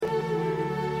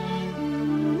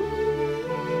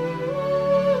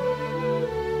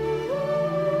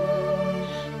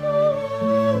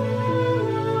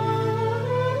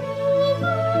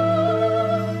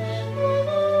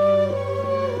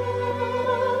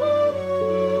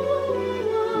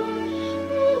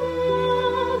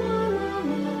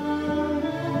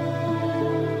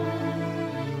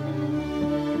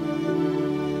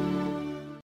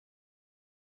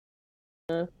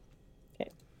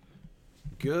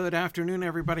Good afternoon,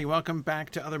 everybody. Welcome back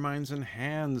to Other Minds and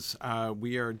Hands.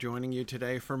 We are joining you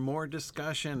today for more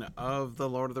discussion of the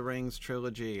Lord of the Rings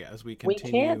trilogy as we We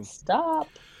can't continue. stop.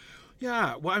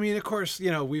 Yeah, well, I mean, of course,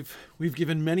 we've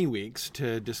given many weeks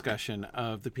to discussion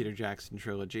of the Peter Jackson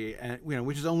trilogy, and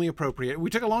which is only appropriate. We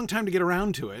took a long time to get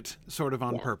around to it, sort of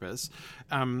on Yeah. purpose.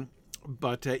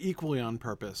 But equally on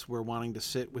purpose, we're wanting to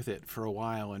sit with it for a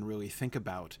while and really think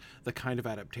about the kind of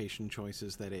adaptation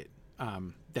choices that it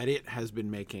has been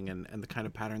making, and the kind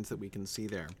of patterns that we can see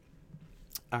there.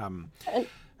 And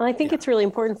I think Yeah, it's really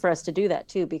important for us to do that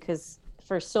too, because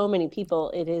for so many people,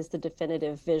 it is the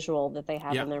definitive visual that they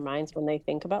have yeah, in their minds when they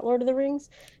think about Lord of the Rings.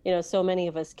 So many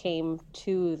of us came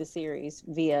to the series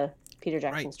via Peter right.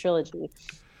 Jackson's trilogy.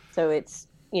 So it's,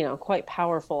 quite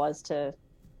powerful as to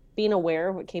being aware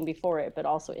of what came before it, but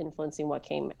also influencing what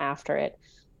came after it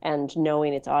and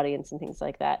knowing its audience and things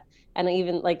like that. And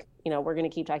even like, we're going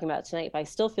to keep talking about it tonight, but I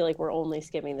still feel like we're only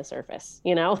skimming the surface,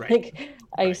 Right, like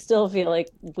I right, still feel like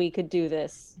we could do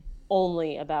this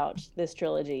only about this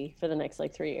trilogy for the next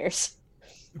like 3 years.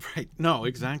 right. No,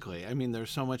 exactly. I mean, there's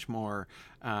so much more.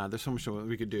 There's so much more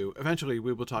we could do. Eventually,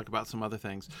 we will talk about some other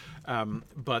things,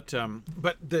 but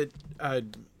the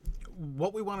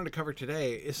what we wanted to cover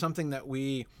today is something that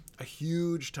a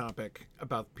huge topic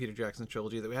about Peter Jackson's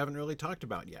trilogy that we haven't really talked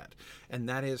about yet, and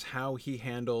that is how he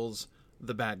handles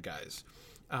the bad guys.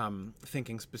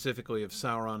 Thinking specifically of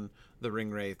Sauron, the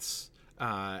Ringwraiths,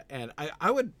 and I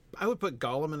would put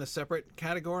Gollum in a separate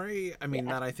category. I mean,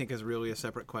 Yeah. that I think is really a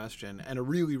separate question and a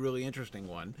really really interesting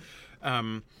one. But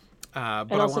And I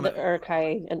also want the to,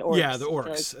 Urkai and yeah, the orcs. I feel like,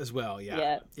 orcs as well. Yeah,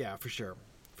 yeah, yeah, for sure,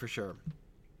 for sure.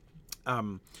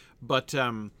 But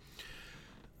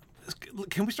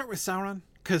can we start with Sauron?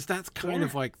 Because that's kind yeah,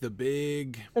 of like the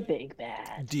big the big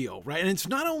bad. deal, right? And it's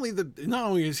not only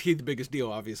is he the biggest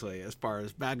deal, obviously, as far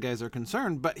as bad guys are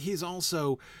concerned, but he's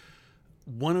also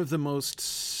one of the most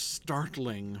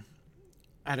startling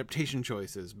adaptation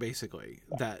choices, basically,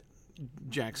 that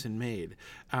Jackson made.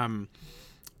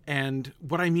 And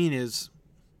what I mean is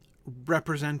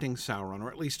representing Sauron, or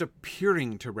at least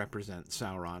appearing to represent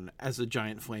Sauron as a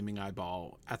giant flaming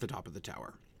eyeball at the top of the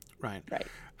tower, right? Right.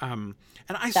 And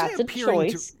I say That's a appearing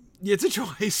to. choice. It's a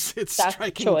choice. It's a That's a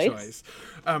striking choice. choice.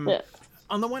 Um, Yeah.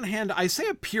 on the one hand, I say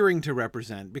appearing to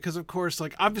represent because, of course,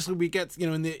 like obviously we get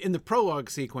in the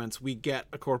prologue sequence we get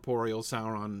a corporeal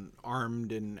Sauron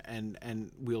armed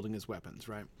and wielding his weapons,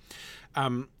 right?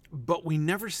 But we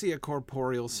never see a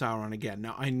corporeal Sauron again.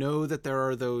 Now I know that there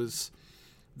are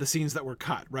the scenes that were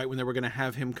cut, right, when they were going to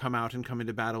have him come out and come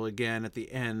into battle again at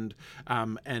the end,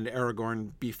 and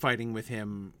Aragorn be fighting with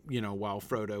him, while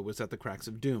Frodo was at the cracks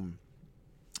of doom.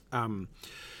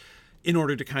 In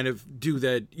order to kind of do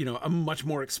a much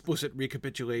more explicit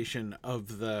recapitulation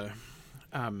of the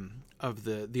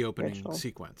opening Ritual.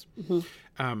 sequence.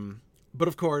 Hmm. But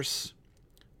of course,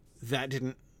 that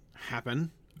didn't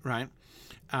happen, right?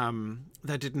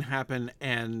 That didn't happen,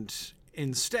 and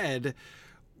instead,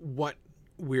 what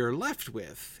we're left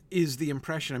with is the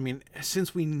impression. I mean,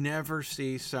 since we never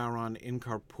see Sauron in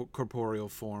corporeal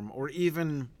form, or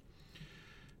even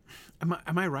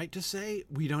am I right to say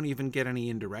we don't even get any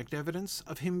indirect evidence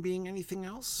of him being anything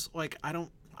else? Like, I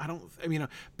don't. I mean,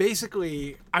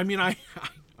 basically, I mean, I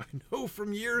know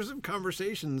from years of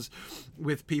conversations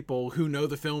with people who know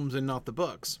the films and not the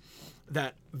books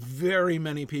that very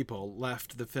many people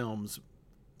left the films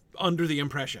under the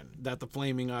impression that the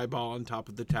flaming eyeball on top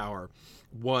of the tower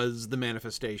was the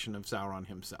manifestation of Sauron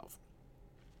himself.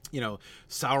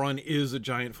 Sauron is a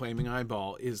giant flaming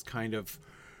eyeball is kind of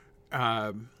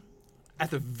at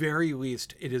the very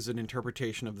least, it is an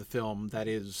interpretation of the film that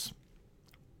is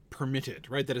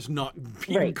permitted, right? That is not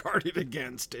being Right. guarded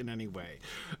against in any way.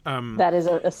 That is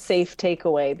a safe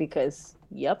takeaway because,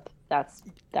 yep, that's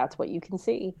what you can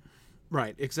see.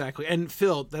 Right, exactly. And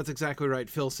Phil, that's exactly right.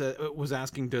 Phil was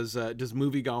asking, does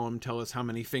movie Gollum tell us how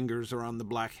many fingers are on the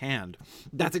black hand?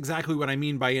 That's exactly what I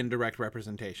mean by indirect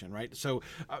representation, right? So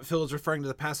Phil is referring to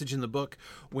the passage in the book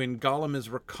when Gollum is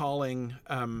recalling.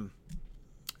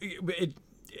 The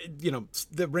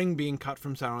ring being cut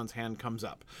from Sauron's hand comes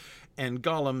up, and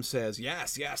Gollum says,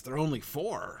 "Yes, yes, there are only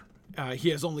four. He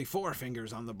has only four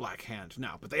fingers on the black hand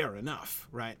now, but they are enough,"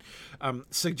 right?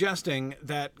 Suggesting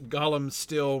that Gollum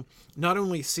still not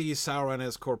only sees Sauron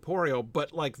as corporeal,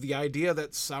 but like the idea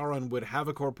that Sauron would have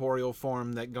a corporeal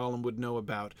form that Gollum would know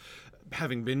about,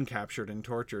 having been captured and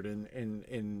tortured in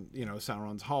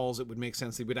Sauron's halls. It would make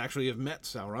sense he would actually have met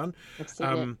Sauron. I've seen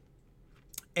it.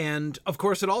 And of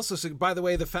course, it also, by the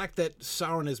way, the fact that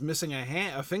Sauron is missing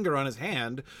a finger on his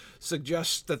hand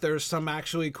suggests that there's some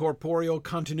actually corporeal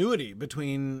continuity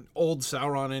between old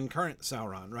Sauron and current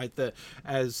Sauron, right?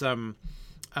 As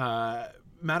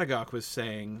Madagog was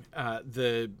saying,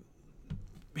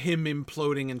 him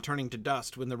imploding and turning to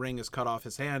dust when the ring is cut off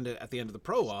his hand at the end of the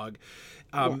prologue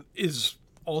is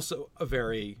also a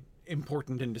very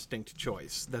important and distinct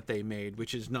choice that they made,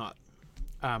 which is not.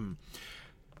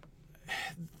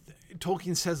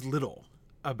 Tolkien says little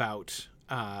about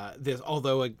this,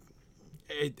 although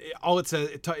all it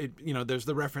says, there's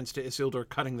the reference to Isildur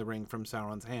cutting the ring from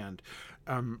Sauron's hand,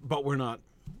 but we're not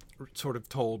sort of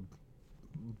told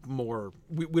more.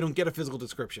 We don't get a physical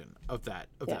description of that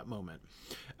moment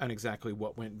and exactly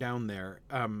what went down there.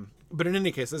 But in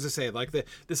any case, as I say, like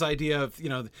this idea of,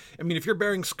 if you're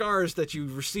bearing scars that you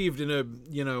received in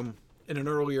an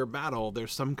earlier battle,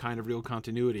 there's some kind of real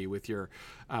continuity with your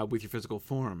physical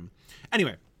form.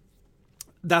 Anyway,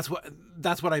 that's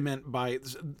what I meant by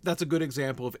that's a good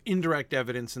example of indirect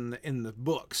evidence in the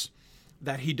books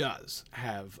that he does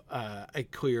have a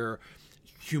clear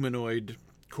humanoid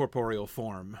corporeal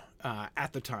form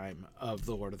at the time of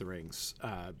the Lord of the Rings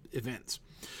events.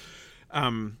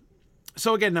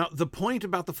 So again, now the point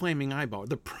about the flaming eyeball,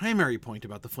 the primary point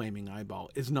about the flaming eyeball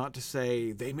is not to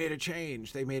say they made a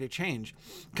change,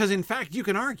 because in fact you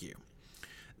can argue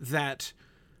that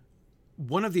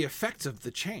one of the effects of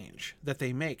the change that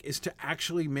they make is to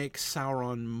actually make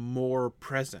Sauron more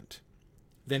present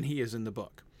than he is in the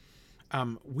book.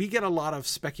 We get a lot of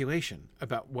speculation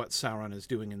about what Sauron is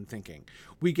doing and thinking.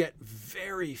 We get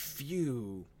very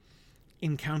few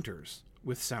encounters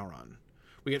with Sauron.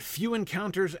 We get few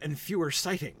encounters and fewer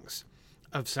sightings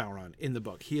of Sauron in the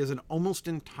book. He is an almost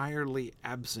entirely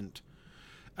absent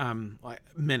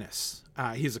menace.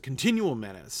 He is a continual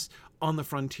menace on the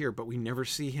frontier, but we never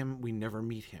see him. We never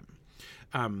meet him.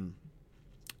 And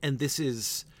this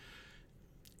is...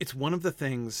 It's one of the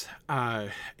things,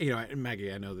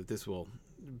 Maggie, I know that this will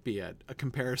be a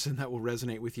comparison that will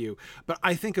resonate with you, but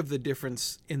I think of the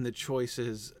difference in the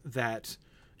choices that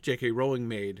J.K. Rowling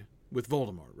made with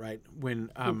Voldemort, right? When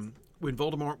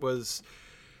Voldemort was,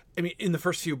 in the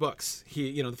first few books,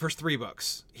 the first 3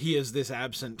 books, he is this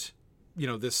absent,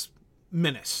 this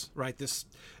menace, right? This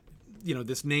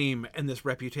name and this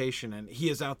reputation, and he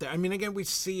is out there. Again, we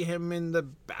see him in the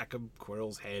back of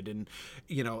Quirrell's head, and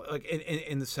like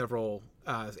in the several,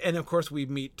 and of course we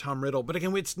meet Tom Riddle. But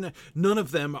again, it's none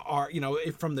of them are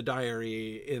from the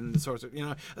diary in the source of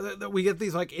we get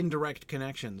these like indirect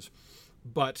connections,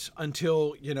 but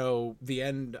until the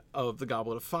end of the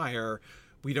Goblet of Fire,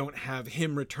 we don't have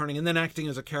him returning and then acting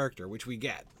as a character, which we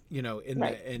get.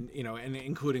 And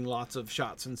including lots of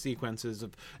shots and sequences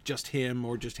of just him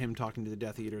or just him talking to the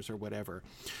Death Eaters or whatever.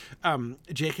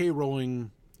 J.K.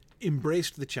 Rowling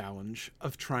embraced the challenge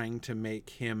of trying to make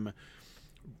him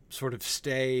sort of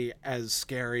stay as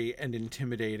scary and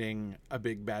intimidating a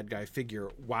big bad guy figure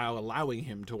while allowing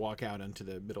him to walk out into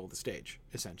the middle of the stage,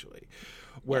 essentially.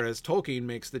 Whereas Tolkien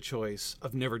makes the choice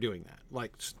of never doing that.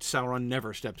 Like, Sauron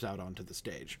never steps out onto the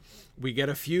stage. We get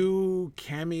a few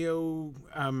cameo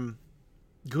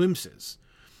glimpses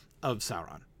of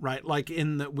Sauron, right? Like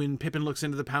when Pippin looks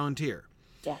into the Palantir.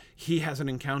 Yeah. He has an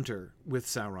encounter with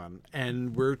Sauron,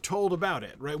 and we're told about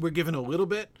it, right? We're given a little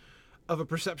bit of a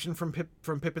perception from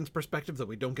Pippin's perspective, though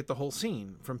we don't get the whole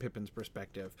scene from Pippin's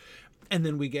perspective. And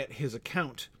then we get his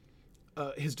account,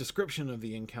 his description of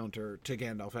the encounter to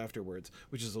Gandalf afterwards,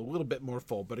 which is a little bit more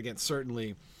full, but again,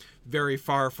 certainly very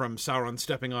far from Sauron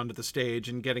stepping onto the stage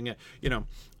and getting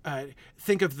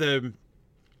think of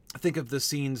the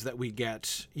scenes that we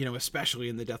get, especially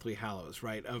in the Deathly Hallows,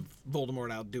 right, of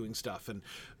Voldemort out doing stuff and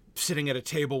sitting at a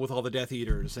table with all the Death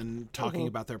Eaters and talking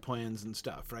about their plans and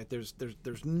stuff, right? There's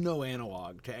no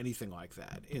analog to anything like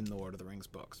that in the Lord of the Rings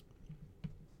books.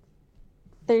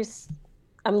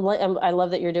 I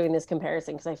love that you're doing this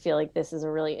comparison, because I feel like this is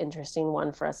a really interesting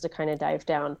one for us to kind of dive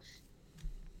down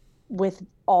with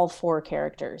all 4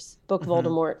 characters: book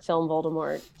Voldemort, film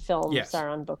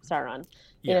Sauron, book Sauron.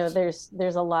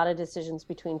 There's a lot of decisions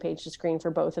between page to screen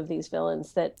for both of these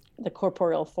villains, that the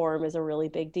corporeal form is a really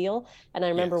big deal. And I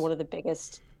remember one of the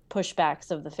biggest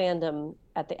pushbacks of the fandom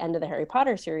at the end of the Harry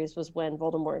Potter series was when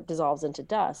Voldemort dissolves into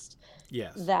dust.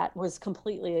 Yes. That was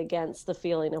completely against the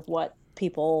feeling of what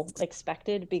people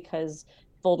expected, because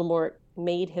Voldemort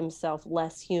made himself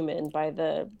less human by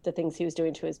the things he was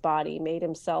doing to his body, made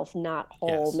himself not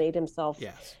whole, made himself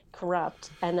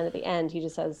corrupt. And then at the end, he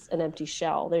just has an empty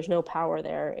shell. There's no power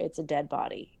there. It's a dead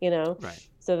body, Right.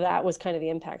 So that was kind of the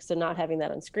impact. So not having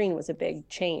that on screen was a big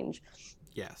change.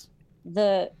 Yes.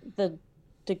 The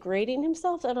degrading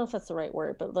himself. I don't know if that's the right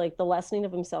word, but like the lessening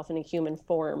of himself in a human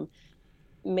form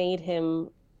made him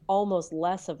almost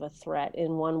less of a threat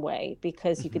in one way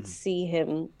because you could Hmm. see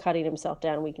him cutting himself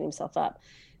down, weakening himself up.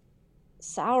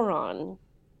 Sauron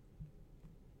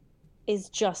is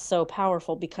just so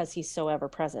powerful because he's so ever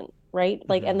present, right?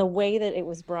 Like, and Hmm. the way that it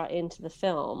was brought into the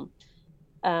film,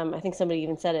 I think somebody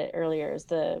even said it earlier, is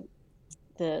the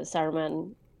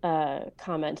Saruman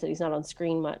comment that he's not on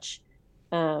screen much,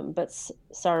 but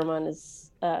Saruman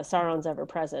is Sauron's ever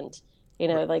present. You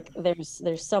know, Right. like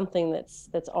there's something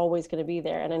that's always going to be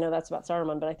there, and I know that's about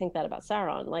Saruman, but I think that about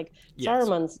Sauron. Like Yes.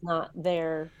 Saruman's not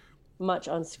there much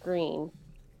on screen,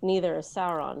 neither is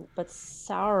Sauron, but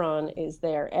Sauron is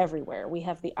there everywhere. We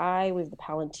have the eye, we have the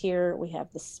Palantir, we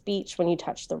have the speech when you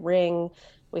touch the ring,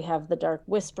 we have the dark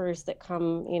whispers that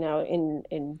come, you know,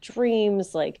 in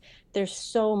dreams. Like there's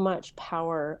so much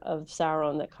power of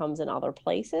Sauron that comes in other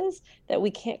places that we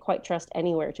can't quite trust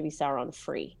anywhere to be Sauron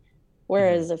free. Hmm.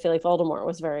 Whereas I feel like Voldemort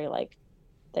was very like,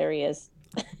 there he is.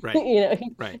 Right. You know,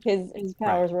 Right. his Right.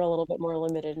 powers were a little bit more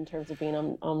limited in terms of being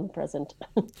omnipresent.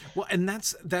 Well, and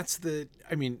that's the.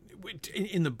 I mean,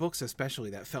 in the books especially,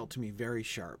 that felt to me very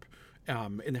sharp.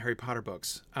 In the Harry Potter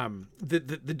books,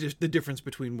 the difference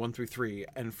between 1 through 3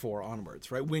 and 4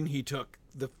 onwards, right? When he took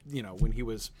when he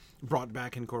was brought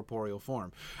back in corporeal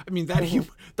form. I mean Mhm.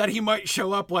 that he might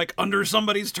show up like under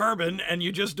somebody's turban and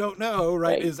you just don't know,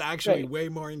 right? Right, Is actually right. way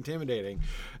more intimidating.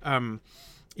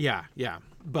 Yeah, yeah,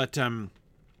 but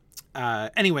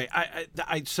anyway,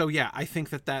 so yeah, I think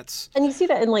that's And you see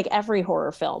that in like every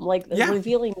horror film. Like yeah,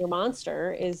 revealing your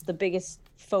monster is the biggest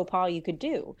faux pas you could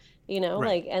do, you know?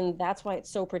 right. Like, and that's why it's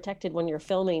so protected when you're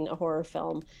filming a horror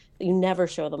film. You never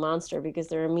show the monster because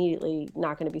they're immediately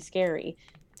not going to be scary.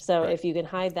 So Right. if you can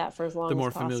hide that for as The long as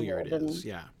more familiar possible, it is.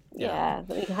 then Yeah. Yeah.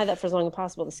 yeah, you can hide that for as long as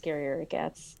possible, the scarier it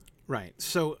gets. Right.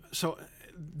 So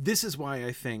this is why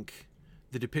I think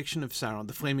the depiction of Sauron,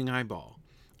 the flaming eyeball,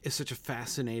 is such a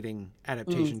fascinating Mm,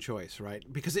 adaptation choice, right?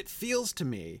 Because it feels to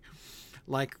me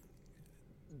like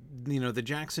the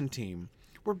Jackson team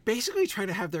were basically trying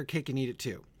to have their cake and eat it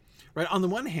too. Right? On the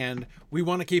one hand, we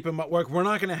want to keep him at work. We're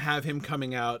not going to have him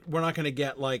coming out. We're not going to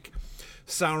get like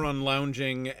Sauron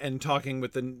lounging and talking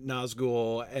with the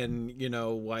Nazgul and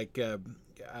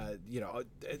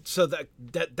so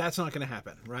that's not going to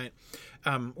happen, right?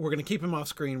 We're going to keep him off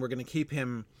screen. We're going to keep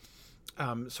him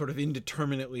sort of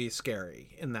indeterminately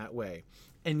scary in that way,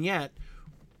 and yet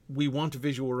we want a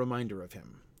visual reminder of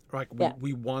him. Right? yeah.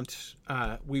 We want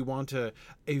a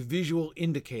visual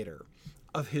indicator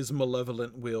of his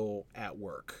malevolent will at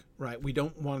work. Right? We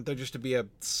don't want there just to be a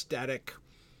static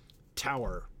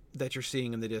tower that you're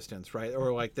seeing in the distance, right?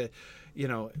 Or like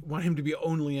want him to be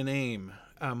only a name.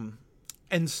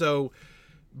 And so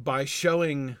by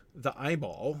showing the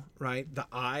eyeball, right? The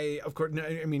eye, of course.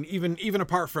 I mean, even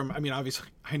apart from, I mean, obviously,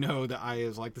 I know the eye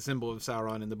is like the symbol of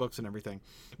Sauron in the books and everything,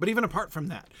 but even apart from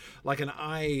that, like an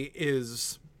eye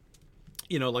is,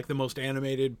 like the most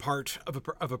animated part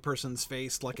of a person's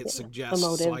face, like it Yeah. The suggests,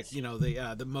 like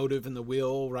motives. the motive and the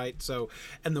will, right? So,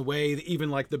 and the way even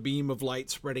like the beam of light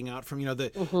spreading out from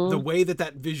the Hmm. way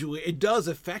that visually it does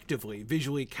effectively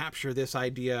visually capture this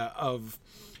idea of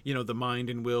the mind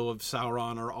and will of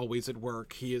Sauron are always at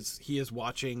work. He is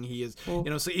watching. He is so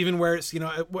even where it's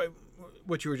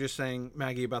what you were just saying,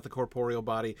 Maggie, about the corporeal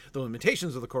body, the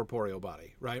limitations of the corporeal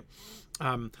body, right?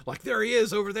 Like there he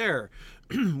is over there,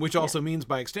 which Yeah. also means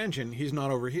by extension he's not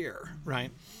over here,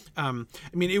 right? I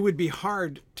mean, it would be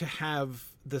hard to have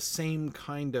the same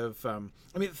kind of. I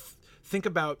mean, think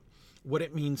about what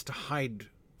it means to hide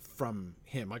from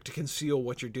him, like to conceal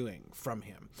what you're doing from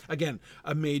him. Again,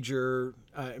 a major.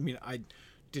 I mean, I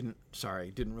didn't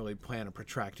really plan a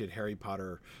protracted Harry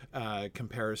Potter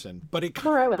comparison, but it I'm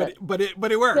all right with but it. it, but it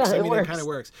but it works. Yeah, I it mean, it kind of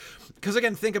works. works because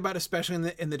again, think about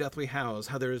especially in the Deathly Hallows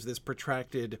how there is this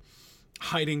protracted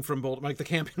hiding from Voldemort, like the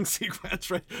camping sequence,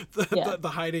 right? Yeah. The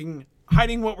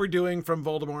hiding what we're doing from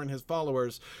Voldemort and his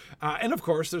followers, and of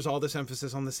course, there's all this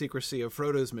emphasis on the secrecy of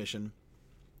Frodo's mission.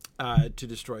 To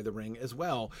destroy the ring as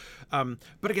well,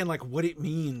 but again, like what it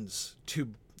means to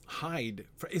hide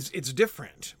it's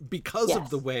different because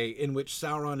of the Yes. way in which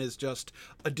Sauron is just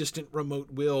a distant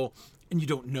remote will, and you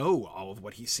don't know all of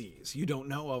what he sees. You don't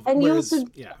know of And you whereas also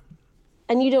yeah,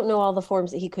 and you don't know all the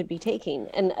forms that he could be taking.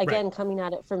 And right, again, coming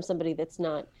at it from somebody that's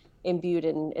not imbued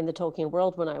in the Tolkien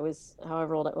world when I was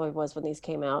however old I was when these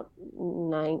came out,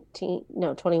 19,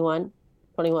 no, 21,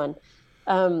 21.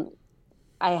 Um,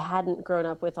 I hadn't grown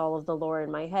up with all of the lore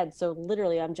in my head. So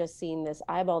literally I'm just seeing this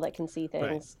eyeball that can see right,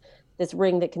 things, this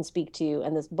ring that can speak to you,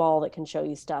 and this ball that can show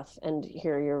you stuff and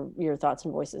hear your thoughts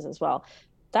and voices as well.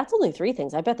 that's only three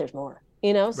things. I bet there's more,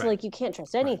 you know? So Right. like you can't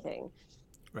trust Right. anything.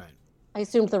 Right. I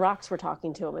assumed the rocks were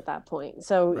talking to him at that point.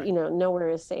 So, Right. you know, nowhere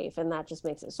is safe. And that just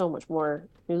makes it so much more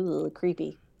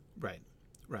creepy. Right.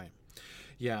 Right.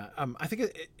 Yeah. I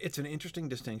think it's an interesting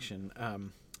distinction.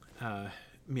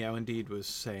 Meow Indeed was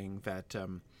saying that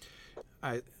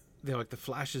I they like the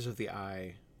flashes of the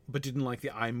eye, but didn't like the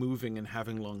eye moving and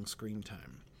having long screen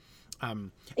time.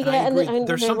 And I Yeah, agree. and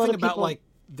There's there are a lot something of about people. like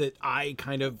the eye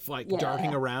kind of like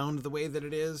darting Yeah. around the way that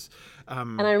it is.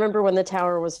 And I remember when the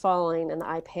tower was falling and the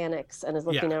eye panics and is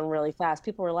looking Yeah. down really fast,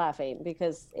 people were laughing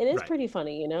because it is Right. pretty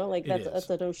funny, you know? Like It that's is.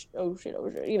 an oh shit, oh shit.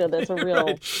 You know, that's a Right.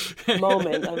 real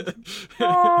moment of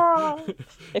ah.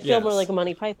 It felt more like Yes. a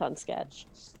Monty Python sketch.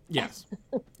 Yes.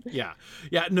 Yeah.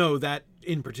 Yeah. No, that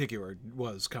in particular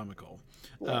was comical.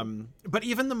 Yeah. But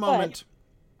even But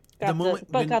the moment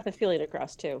when got the feeling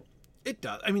across too. it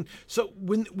does. I mean, so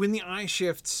when the eye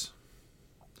shifts,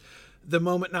 the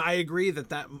moment. Now I agree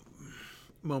that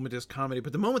moment is comedy,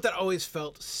 but the moment that always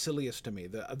felt silliest to me,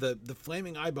 the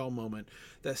flaming eyeball moment,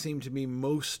 that seemed to me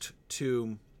most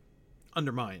to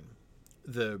undermine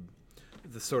the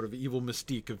sort of evil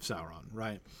mystique of Sauron,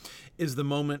 right, is the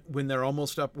moment when they're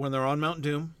almost up, when they're on Mount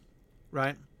Doom,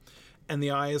 right, and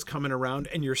the eye is coming around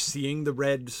and you're seeing the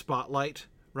red spotlight,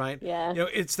 right? Yeah. You know,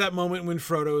 it's that moment when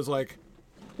Frodo is like,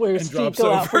 Where his and feet drops go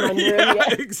over. out from under Yeah, him.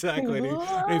 Yeah. exactly.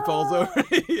 And he falls over.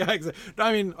 Yeah, exactly.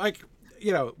 I mean, like,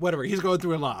 you know, whatever. He's going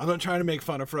through a lot. I'm not trying to make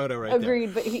fun of Frodo right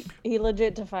Agreed, but he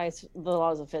legit defies the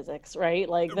laws of physics, right?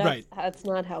 Like Right. that's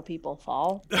not how people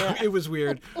fall. there. Yeah. It was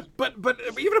weird. But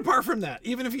even apart from that,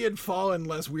 even if he had fallen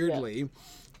less weirdly,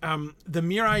 the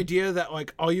mere idea that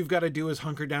like all you've got to do is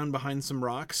hunker down behind some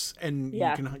rocks and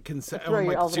Yeah. you can Throw I'm your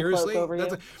like, elven cloak seriously? over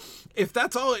you. If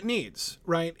that's all it needs,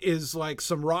 right, is like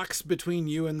some rocks between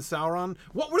you and Sauron,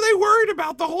 what were they worried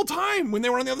about the whole time when they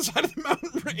were on the other side of the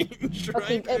mountain range,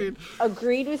 right? I Okay, mean,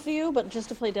 agreed with you, but just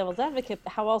to play devil's advocate,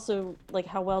 how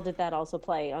well did that also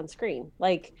play on screen?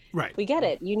 Like, right. we get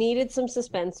it. You needed some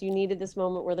suspense. You needed this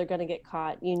moment where they're going to get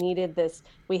caught. You needed this.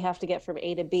 We have to get from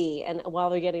A to B, and while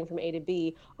they're getting from A to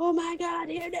B, oh my God,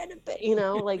 you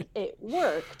know, like it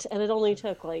worked, and it only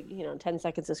took like 10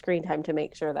 seconds of screen time to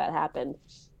make sure that happened.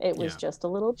 It was Yeah. just a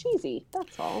little cheesy.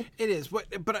 That's all. It is, but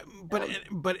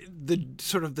the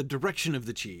sort of the direction of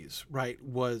the cheese, right,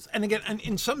 was, and again, and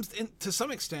to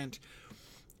some extent,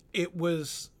 it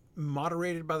was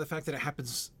moderated by the fact that it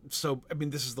happens. So, I mean,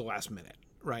 this is the last minute,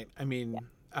 right? I mean,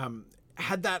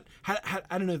 had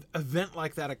an event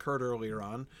like that occurred earlier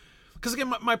on, because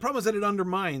again, my problem is that it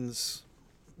undermines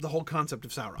the whole concept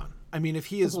of Sauron. I mean, if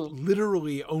he is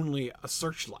literally only a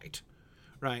searchlight,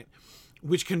 right,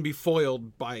 which can be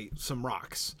foiled by some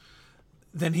rocks,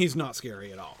 then he's not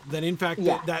scary at all. Then, in fact,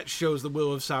 that shows the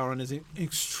will of Sauron is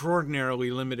extraordinarily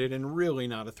limited and really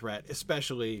not a threat.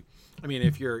 Especially, I mean,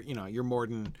 if you're more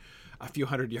than a few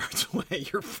hundred yards away,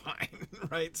 you're fine,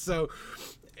 right? So,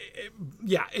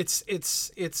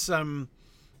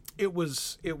 it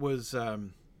was.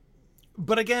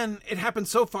 But again, it happened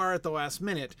so far at the last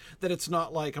minute that it's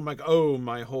not like I'm like, oh,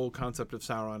 my whole concept of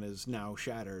Sauron is now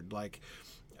shattered, like,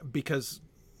 because,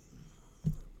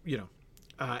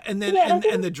 and then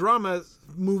and the drama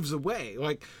moves away.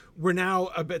 Like, we're now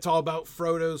it's all about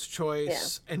Frodo's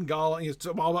choice and Gollum. It's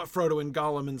all about Frodo and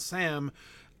Gollum and Sam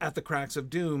at the Cracks of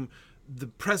Doom. The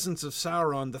presence of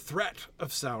Sauron, the threat of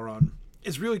Sauron,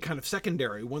 is really kind of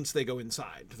secondary once they go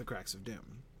inside to the Cracks of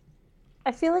Doom.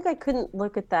 I feel like I couldn't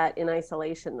look at that in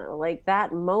isolation though. Like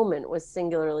that moment was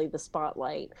singularly the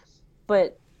spotlight,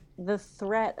 but the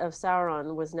threat of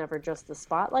Sauron was never just the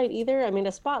spotlight either. I mean,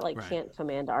 a spotlight can't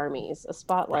command armies. A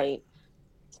spotlight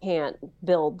can't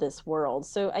build this world.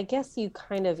 So I guess you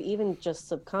kind of, even just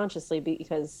subconsciously,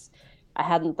 because I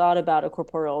hadn't thought about a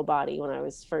corporeal body when I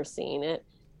was first seeing it,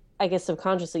 I guess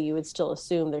subconsciously you would still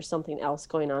assume there's something else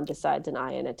going on besides an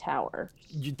eye in a tower.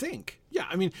 You'd think. Yeah,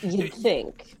 I mean... You'd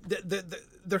think.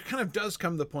 There kind of does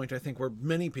come the point, I think, where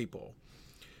many people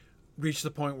reach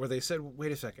the point where they said,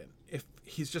 wait a second, if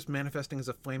he's just manifesting as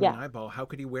a flaming eyeball, how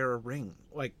could he wear a ring?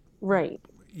 Like, right.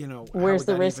 Where's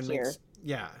the risk here?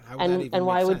 How would that even and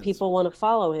why make would sense? people want to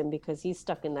follow him? Because he's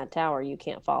stuck in that tower. You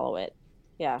can't follow it.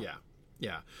 Yeah.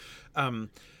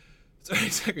 So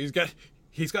exactly,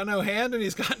 he's got no hand and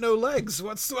he's got no legs.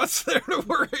 What's there to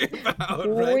worry about?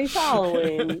 Who are we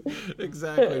following?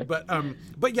 Exactly.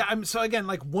 But yeah, so again,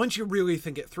 like once you really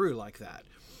think it through like that,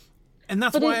 And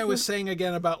that's But why it, I was saying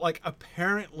again about like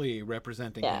apparently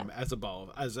representing yeah, him as a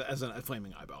ball, as a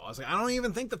flaming eyeball. I was like, I don't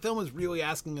even think the film is really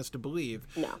asking us to believe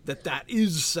no. that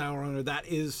is Sauron, or that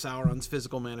is Sauron's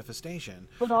physical manifestation.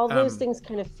 But all those Um, things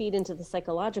kind of feed into the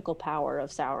psychological power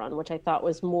of Sauron, which I thought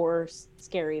was more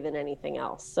scary than anything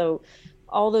else. So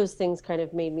all those things kind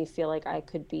of made me feel like I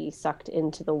could be sucked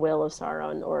into the will of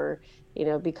Sauron, or,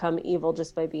 become evil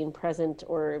just by being present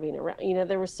or being around.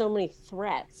 There were so many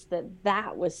threats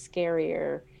that was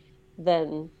scarier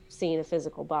than seeing a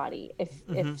physical body. If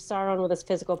mm-hmm. Sauron with his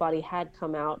physical body had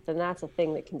come out, then that's a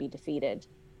thing that can be defeated.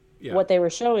 Yeah. What they were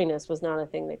showing us was not a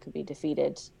thing that could be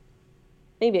defeated.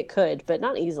 Maybe it could, but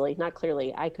not easily, not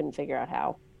clearly. I couldn't figure out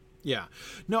how. Yeah.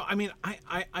 No, I mean,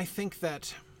 I think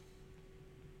that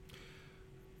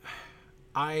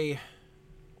I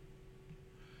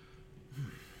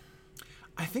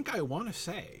think I want to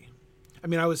say, I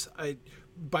mean,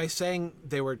 by saying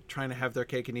they were trying to have their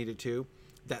cake and eat it too,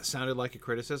 that sounded like a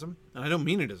criticism, and I don't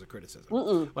mean it as a criticism.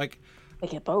 Mm-mm. Like, They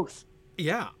get both.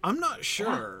 yeah, I'm not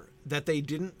sure that they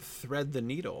didn't thread the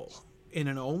needle in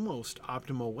an almost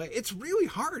optimal way. It's really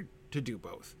hard to do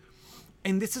both,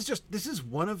 and this is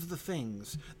one of the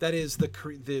things that is the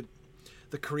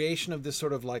creation of this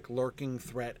sort of like lurking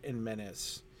threat and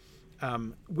menace.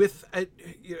 With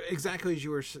exactly as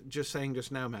you were just saying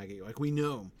just now, Maggie, like we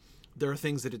know there are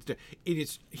things that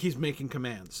he's making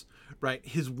commands, right?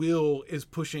 His will is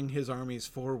pushing his armies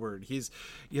forward. He's,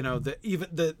 as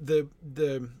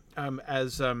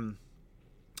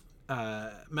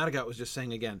Madagot was just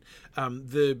saying again,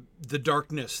 the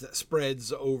darkness that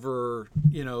spreads over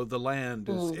the land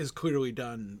is clearly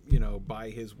done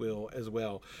by his will as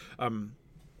well.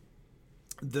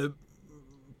 The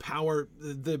power,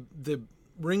 the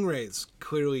ring wraiths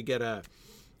clearly get a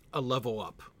level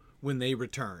up when they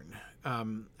return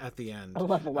at the end. A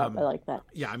level up. I like that.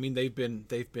 Yeah, I mean they've been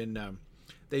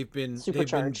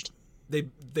Supercharged.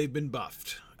 They've been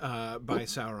buffed by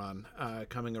Sauron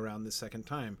coming around the second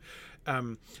time.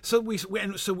 So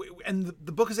the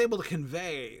book is able to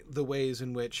convey the ways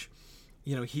in which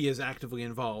he is actively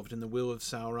involved, and the will of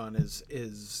Sauron is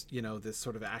this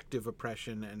sort of active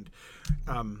oppression, and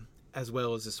as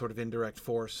well as this sort of indirect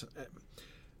force.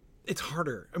 It's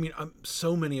harder. I mean,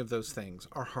 so many of those things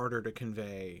are harder to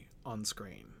convey on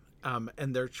screen.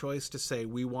 And their choice to say,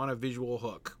 we want a visual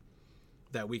hook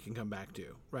that we can come back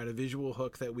to, right? A visual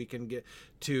hook that we can get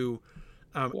to.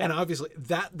 And obviously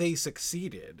that they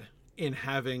succeeded in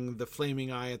having the flaming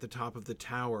eye at the top of the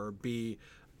tower be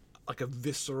like a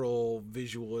visceral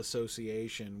visual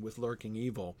association with lurking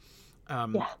evil,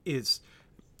 is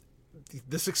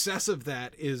the success of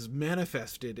that is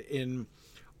manifested in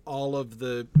all of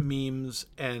the memes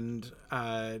and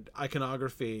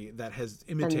iconography that has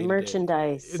imitated and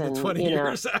merchandise in the 20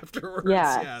 years afterwards.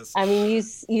 Yeah. Yes. I mean,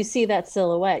 you see that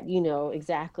silhouette,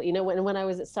 exactly. When I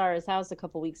was at Sarah's house a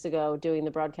couple weeks ago doing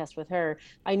the broadcast with her,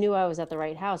 I knew I was at the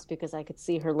right house because I could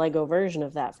see her Lego version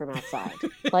of that from outside.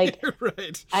 Like,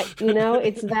 right.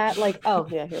 It's that like, oh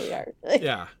yeah, here we are.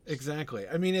 Yeah, exactly.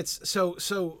 I mean, it's so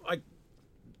like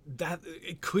that.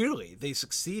 Clearly they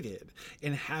succeeded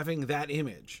in having that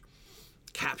image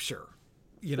capture,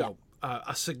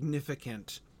 a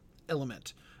significant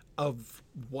element of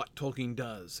what Tolkien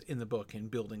does in the book in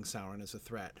building Sauron as a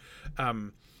threat.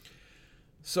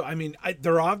 So, I mean,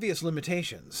 there are obvious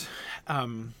limitations,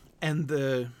 and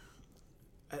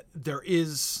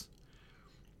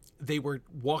they were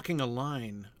walking a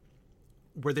line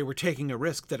where they were taking a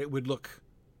risk that it would look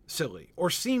silly or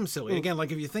seem silly. Again,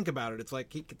 like if you think about it, it's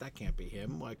like that can't be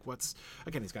him. Like he's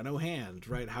got no hand,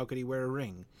 right? How could he wear a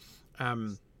ring?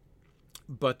 Anyway,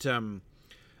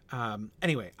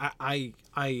 I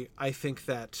think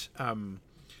that, and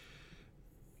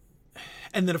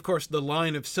then of course the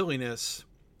line of silliness,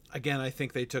 again, I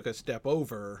think they took a step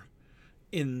over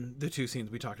in the two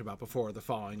scenes we talked about before, the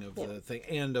falling of the thing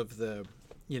and of the,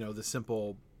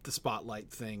 the spotlight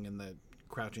thing and the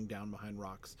crouching down behind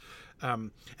rocks.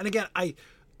 And again,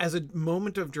 as a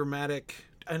moment of dramatic,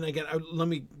 and again, let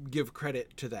me give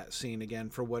credit to that scene again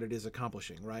for what it is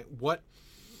accomplishing, right? What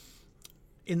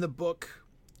in the book,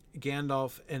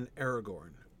 Gandalf and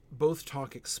Aragorn both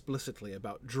talk explicitly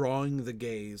about drawing the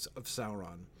gaze of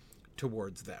Sauron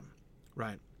towards them,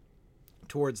 right?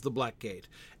 Towards the Black Gate,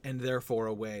 and therefore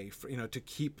away, to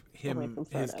keep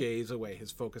his gaze away,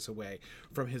 his focus away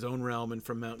from his own realm and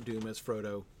from Mount Doom as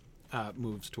Frodo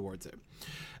moves towards it.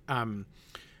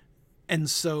 And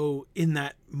so in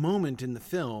that moment in the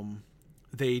film,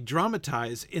 they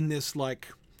dramatize in this like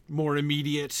more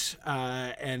immediate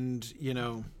and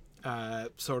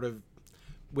sort of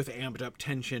with amped up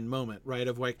tension moment, right?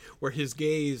 Of like where his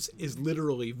gaze is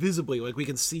literally visibly, like we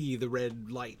can see the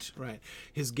red light, right?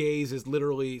 His gaze is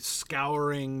literally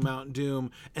scouring Mount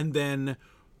Doom, and then,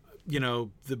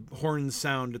 the horns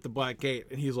sound at the Black Gate,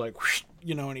 and he's like, whoosh,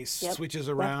 and he switches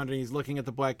around and he's looking at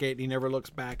the Black Gate, and he never looks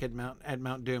back at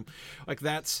Mount Doom. Like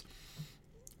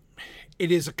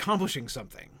it is accomplishing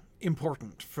something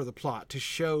important for the plot to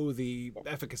show the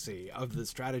efficacy of the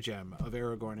stratagem of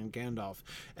Aragorn and Gandalf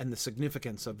and the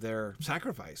significance of their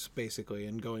sacrifice, basically,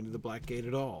 in going to the Black Gate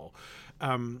at all.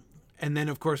 And then,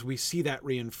 of course, we see that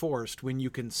reinforced when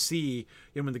you can see,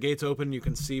 when the gates open, you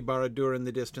can see Barad-dûr in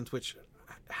the distance, which,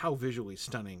 how visually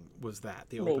stunning was that?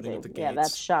 The Amazing. Opening of the gates. Yeah,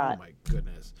 that shot. Oh, my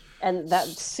goodness. And that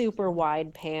super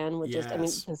wide pan with Yes. just, I mean,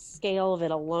 the scale of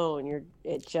it alone,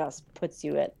 it just puts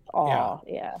you at awe.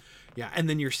 Yeah. Yeah, and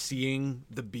then you're seeing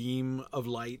the beam of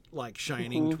light like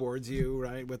shining towards you,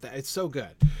 right? With that, it's so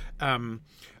good. And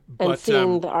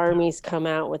seeing the armies come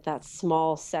out with that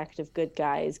small sect of good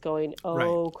guys going,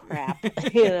 oh crap,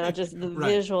 just the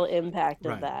visual impact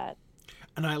of that.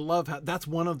 And I love how it's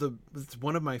one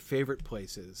of my favorite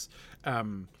places.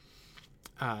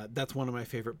 That's one of my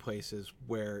favorite places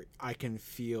where I can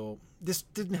feel, this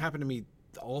didn't happen to me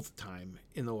all the time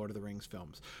in the Lord of the Rings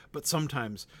films, but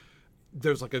sometimes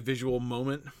there's like a visual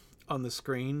moment on the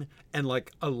screen and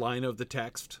like a line of the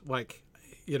text, like,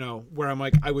 where I'm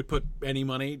like, I would put any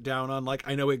money down on, like,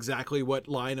 I know exactly what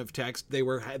line of text they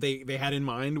had in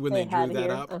mind when they drew that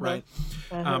up. Right.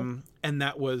 And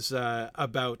that was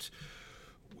about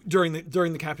during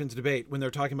the captain's debate, when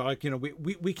they're talking about, like,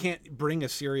 we can't bring a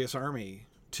serious army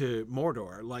to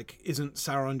Mordor. Like, isn't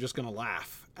Sauron just going to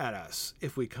laugh at us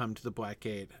if we come to the Black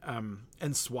Gate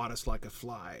and swat us like a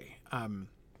fly?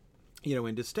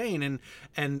 In disdain,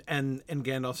 and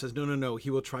Gandalf says, no, he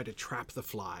will try to trap the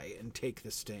fly and take the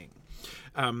sting.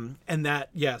 And that,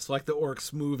 yes, like the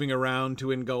orcs moving around to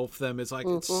engulf them is like,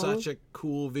 it's such a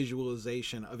cool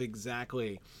visualization of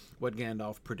exactly what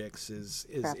Gandalf predicts is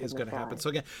going to happen.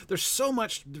 So again, there's so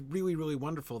much really, really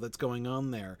wonderful that's going on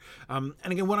there. And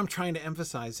again, what I'm trying to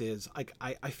emphasize is, like,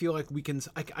 I feel like we can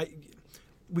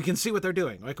see what they're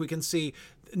doing. Like, we can see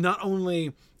not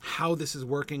only how this is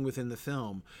working within the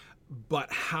film,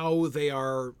 but how they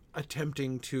are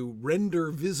attempting to render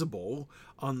visible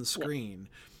on the screen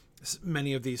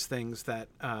many of these things that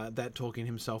Tolkien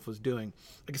himself was doing.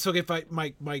 So if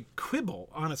my quibble,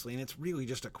 honestly, and it's really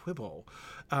just a quibble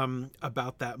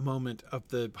about that moment of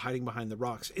the hiding behind the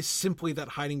rocks, is simply that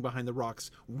hiding behind the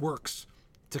rocks works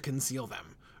to conceal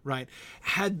them. Right?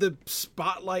 Had the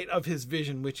spotlight of his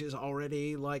vision, which is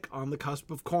already like on the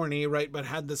cusp of corny, right? But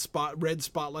had the red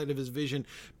spotlight of his vision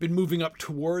been moving up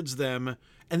towards them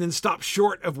and then stopped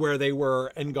short of where they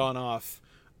were and gone off,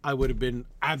 I would have been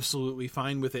absolutely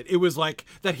fine with it. It was like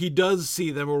that he does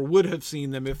see them, or would have seen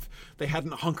them, if they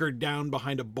hadn't hunkered down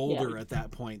behind a boulder at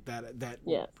that point. That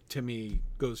to me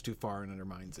goes too far and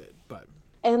undermines it.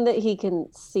 And that he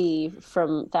can see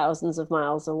from thousands of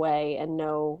miles away and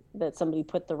know that somebody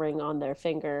put the ring on their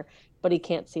finger, but he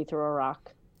can't see through a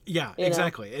rock. Yeah,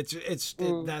 exactly.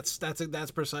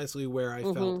 That's precisely where I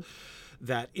felt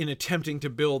that in attempting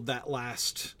to build that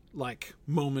last like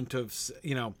moment of,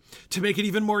 to make it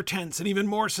even more tense and even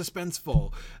more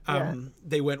suspenseful,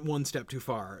 they went one step too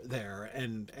far there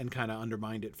and kind of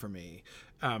undermined it for me.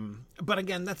 But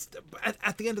again, that's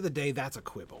at the end of the day, that's a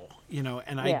quibble,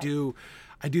 and I do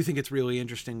think it's really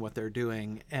interesting what they're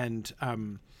doing. And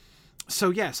so,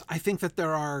 yes, I think that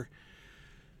there are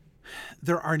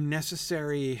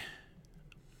necessary,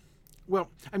 well,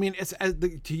 I mean, it's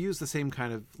to use the same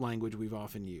kind of language we've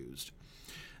often used.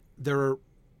 There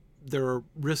are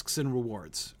risks and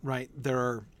rewards, right?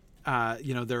 There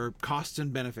are costs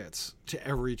and benefits to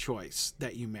every choice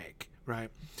that you make, right?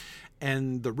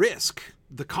 And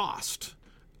the cost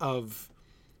of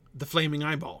the flaming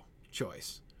eyeball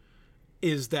choice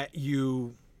is that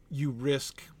you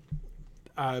risk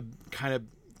kind of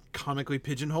comically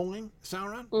pigeonholing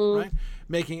Sauron, right?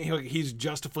 Making he's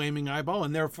just a flaming eyeball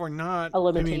and therefore not a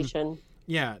limitation.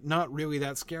 Not really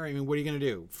that scary. I mean, what are you going to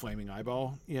do? Flaming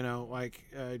eyeball?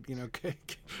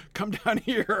 Come down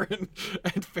here and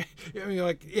I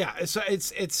mean, So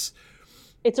it's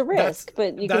a risk,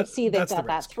 but you can see they thought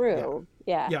that through.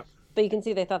 Yeah. But you can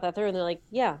see they thought that through, and they're like,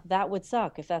 yeah, that would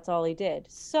suck if that's all he did.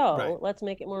 So let's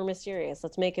make it more mysterious.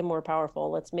 Let's make it more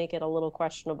powerful. Let's make it a little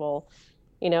questionable.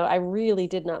 I really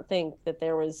did not think that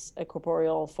there was a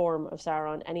corporeal form of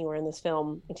Sauron anywhere in this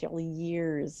film until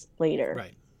years later.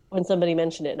 Right. When somebody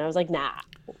mentioned it, and I was like, nah,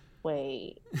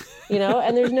 wait.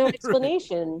 And there's no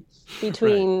explanation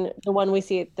between the one we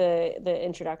see at the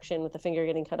introduction with the finger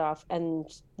getting cut off and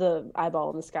the eyeball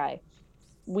in the sky.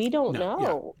 We don't No, yeah,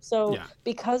 know. So yeah,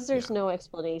 because yeah. there's no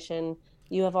explanation,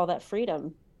 you have all that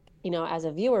freedom, as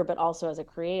a viewer, but also as a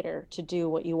creator to do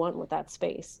what you want with that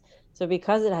space. So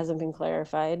because it hasn't been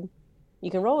clarified, you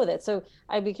can roll with it. So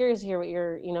I'd be curious to hear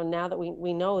what now that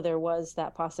we know there was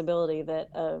that possibility that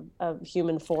a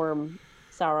human form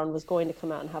Sauron was going to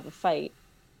come out and have a fight.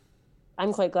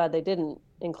 I'm quite glad they didn't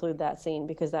include that scene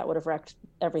because that would have wrecked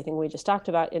everything we just talked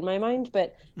about in my mind.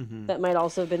 But Hmm. that might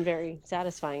also have been very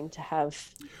satisfying to have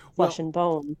flesh Well, and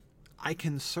bone. I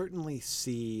can certainly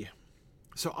see.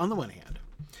 So on the one hand,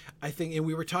 I think, and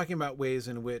we were talking about ways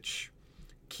in which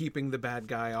keeping the bad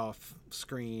guy off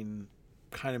screen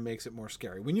kind of makes it more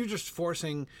scary. When you're just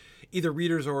forcing either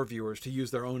readers or viewers to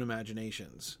use their own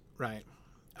imaginations, right?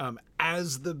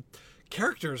 As the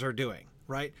characters are doing,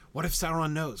 right? What if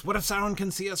Sauron knows? What if Sauron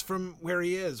can see us from where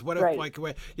he is? What if, Right. like,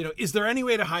 is there any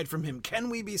way to hide from him? Can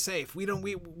we be safe?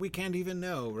 We can't even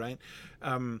know, right?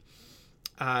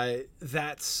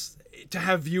 That's to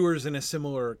have viewers in a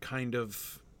similar kind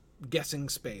of guessing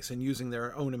space and using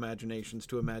their own imaginations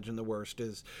to imagine the worst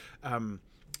is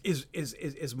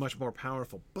much more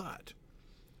powerful. But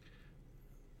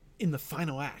in the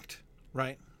final act,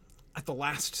 right, at the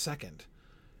last second,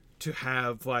 to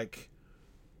have like,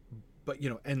 but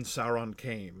and Sauron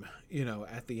came,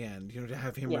 at the end, to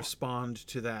have him Yeah. respond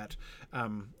to that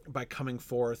by coming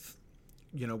forth,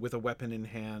 with a weapon in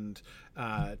hand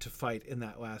to fight in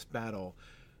that last battle,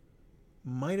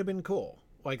 might have been cool.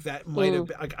 Like that might have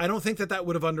been, like, I don't think that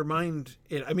would have undermined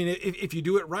it. I mean, if you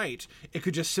do it right, it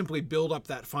could just simply build up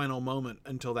that final moment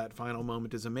until that final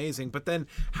moment is amazing. But then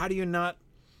how do you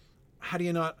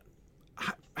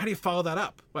follow that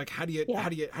up? Like, how do Yeah.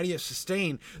 you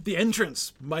sustain the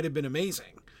entrance? Might have been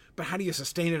amazing, but how do you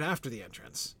sustain it after the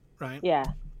entrance? Right. Yeah.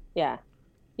 Yeah.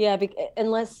 Yeah.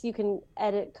 Unless you can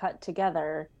edit cut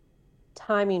together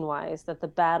timing wise that the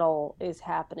battle is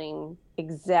happening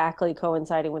exactly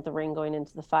coinciding with the ring going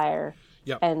into the fire.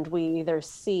 Yep. And we either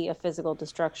see a physical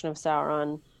destruction of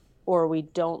Sauron or we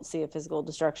don't see a physical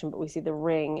destruction, but we see the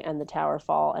ring and the tower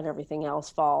fall and everything else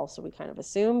fall. So we kind of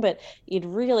assume, but you'd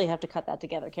really have to cut that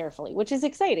together carefully, which is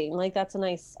exciting. Like, that's a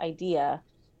nice idea.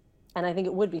 And I think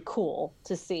it would be cool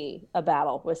to see a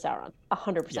battle with Sauron.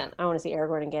 100%. Yeah. I want to see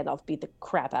Aragorn and Gandalf beat the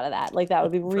crap out of that. Like, that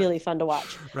would be really fun to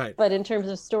watch. Right. But in terms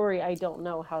of story, I don't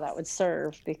know how that would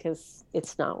serve because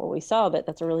it's not what we saw, but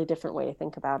that's a really different way to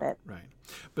think about it. Right.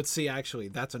 But see, actually,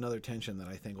 that's another tension that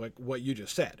I think, like what you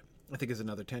just said, I think is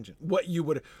another tension. What you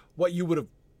would have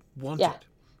wanted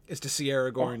is to see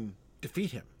Aragorn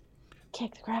defeat him.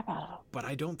 Kick the crap out of him. But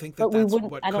I don't think But we that's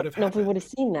wouldn't. what I could don't have know if we happened. would have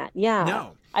seen that. Yeah.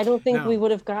 No. I don't think No. we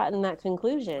would have gotten that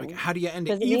conclusion. Like, how do you end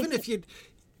it? Because Even makes if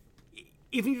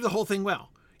you do the whole thing well,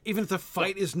 even if the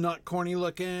fight is not corny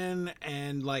looking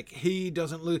and like he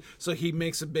doesn't lose, so he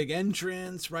makes a big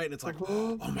entrance, right? And it's like,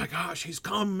 oh my gosh, he's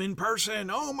come in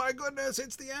person. Oh my goodness,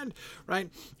 it's the end,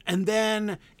 right? And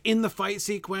then in the fight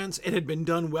sequence, it had been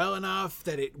done well enough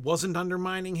that it wasn't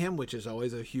undermining him, which is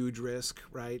always a huge risk,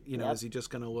 right? Yep. Is he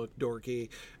just going to look dorky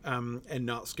and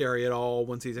not scary at all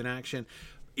once he's in action?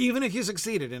 Even if you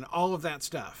succeeded in all of that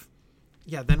stuff,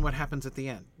 yeah, then what happens at the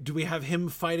end? Do we have him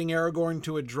fighting Aragorn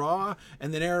to a draw,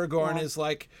 and then Aragorn is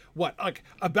like, what, like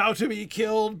about to be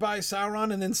killed by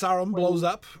Sauron, and then Sauron blows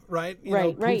up, right?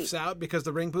 Poofs out because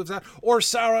the ring poofs out, or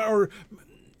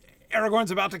Aragorn's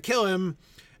about to kill him,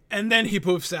 and then he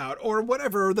poofs out, or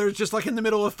whatever. There's just like in the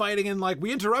middle of fighting, and like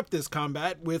we interrupt this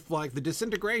combat with like the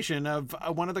disintegration of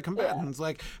one of the combatants. Yeah.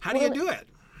 Like, how do you do it?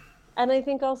 And I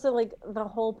think also, like, the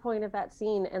whole point of that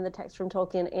scene and the text from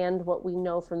Tolkien and what we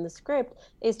know from the script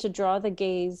is to draw the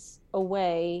gaze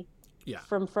away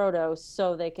from Frodo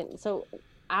so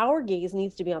our gaze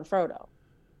needs to be on Frodo.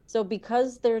 So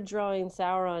because they're drawing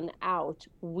Sauron out,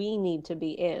 we need to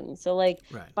be in. So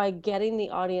by getting the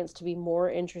audience to be more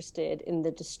interested in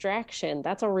the distraction,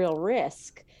 that's a real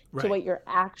risk to what your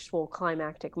actual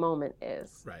climactic moment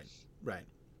is. Right.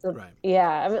 Yeah,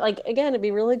 I mean, like, again, it'd be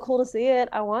really cool to see it.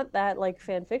 I want that like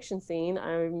fan fiction scene.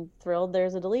 I'm thrilled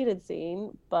there's a deleted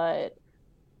scene, but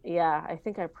yeah, I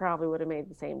think I probably would have made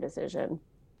the same decision.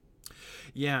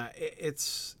 Yeah,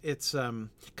 it's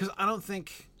because I don't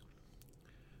think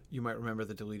you might remember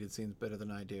the deleted scenes better than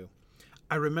I do.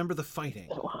 I remember the fighting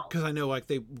because I know like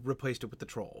they replaced it with the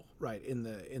troll right in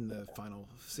the final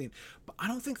scene, but I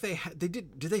don't think they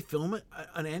did. Did they film it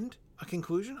an end? A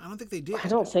conclusion? I don't think they did. I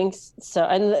don't think so.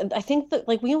 And I think that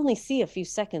like we only see a few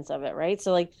seconds of it, right?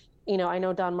 So like, I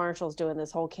know Don Marshall's doing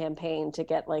this whole campaign to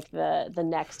get like the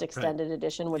next extended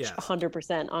edition, which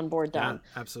 100% on board done.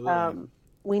 Yeah, absolutely.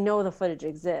 We know the footage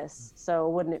exists, so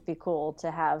wouldn't it be cool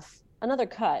to have another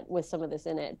cut with some of this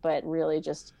in it, but really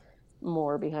just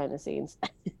more behind the scenes,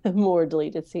 more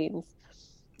deleted scenes.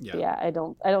 Yeah. But yeah, I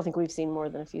don't think we've seen more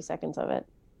than a few seconds of it.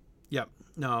 Yep.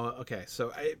 No. Okay.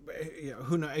 So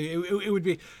who knows? It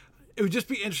would just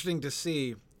be interesting to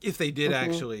see if they did Hmm.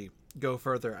 actually go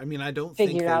further. I mean, I don't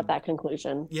think Figure they. out that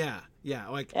conclusion. Yeah. Yeah.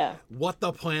 Like Yeah. what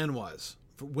the plan was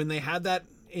when they had that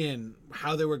in,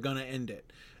 how they were going to end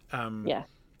it, Yeah.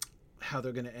 how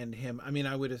they're going to end him. I mean,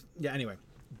 I would. Yeah. Anyway.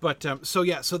 But so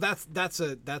yeah. So that's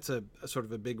a sort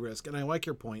of a big risk, and I like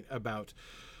your point about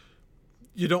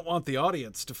you don't want the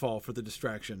audience to fall for the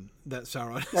distraction that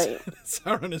Right.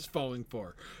 Sauron is falling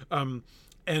for.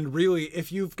 And really,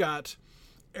 if you've got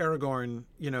Aragorn,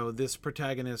 this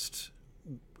protagonist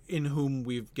in whom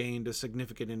we've gained a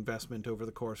significant investment over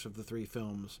the course of the three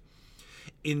films,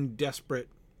 in desperate,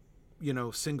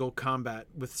 single combat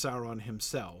with Sauron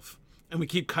himself, and we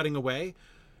keep cutting away,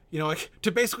 like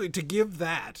to give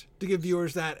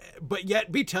viewers that, but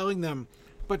yet be telling them,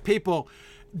 but people,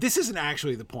 this isn't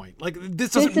actually the point. Like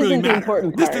this doesn't This really isn't the matter.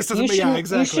 important This part. doesn't. Yeah,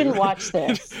 exactly. You shouldn't watch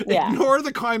this. Yeah. Ignore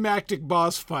the climactic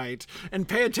boss fight and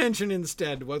pay attention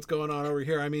instead to what's going on over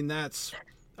here. I mean, that's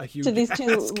a huge To these two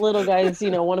ask. little guys,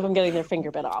 one of them getting their finger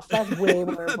bit off. That's way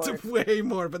more That's important. way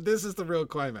more. But this is the real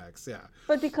climax. Yeah.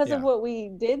 But because of Yeah. what we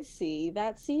did see,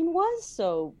 that scene was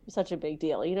such a big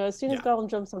deal. As soon as Yeah. Gollum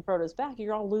jumps on Frodo's back,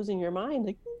 you're all losing your mind,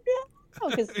 like, yeah,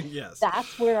 because Yes.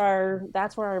 that's where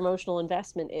our emotional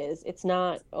investment is. It's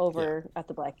not over at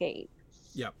the Black Gate.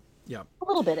 Yep. Yep. A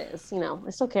little bit is, I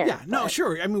still care. Yeah, no, but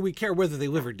sure. I mean, we care whether they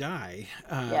live or die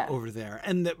yeah, over there,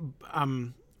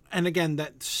 and again,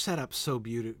 that set up so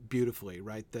beautifully,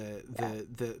 right?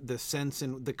 The sense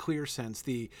and the clear sense,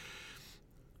 the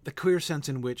clear sense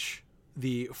in which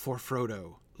the "for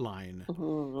Frodo" line,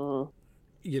 hmm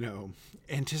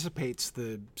anticipates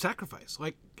the sacrifice.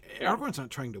 Like yeah, Aragorn's not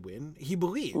trying to win; he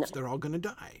believes no, they're all going to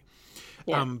die.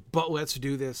 yeah. But let's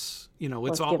do this.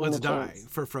 Let's give him Let's a die chance.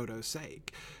 for Frodo's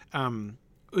sake.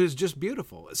 It was just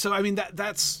beautiful. So I mean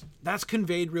that's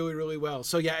conveyed really, really well.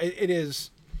 So yeah, it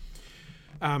is.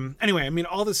 Anyway, I mean,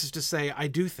 all this is to say, I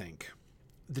do think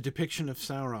the depiction of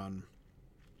Sauron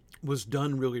was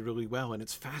done really, really well, and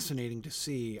it's fascinating to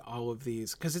see all of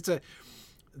these because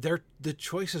the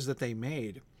choices that they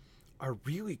made are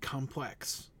really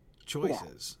complex Yeah,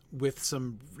 choices with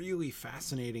some really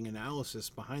fascinating analysis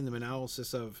behind them.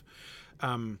 Analysis of,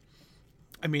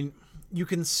 I mean, you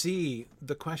can see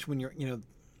the question when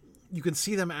you can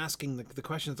see them asking the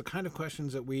questions, the kind of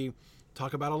questions that we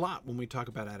talk about a lot when we talk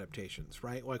about adaptations,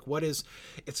 right? Like,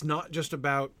 it's not just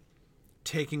about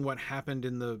taking what happened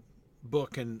in the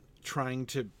book and trying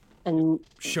to and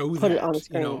show put it on the that,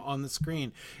 screen. on the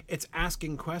screen. It's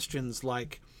asking questions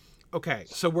like, okay,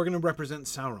 so we're going to represent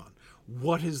Sauron.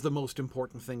 What is the most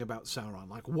important thing about Sauron?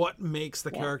 Like, what makes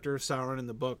the Yeah, character of Sauron in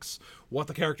the books what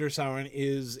the character of Sauron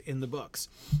is in the books?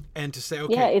 And to say, yeah.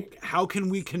 okay, how can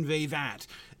we convey that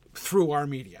through our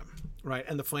medium, right?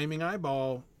 And the Flaming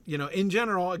Eyeball, in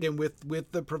general, again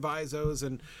with the provisos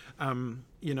and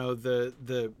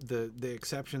the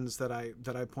exceptions that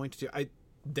I pointed to,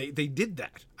 they did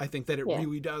that. I think that it Yeah.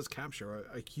 really does capture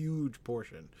a huge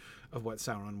portion of what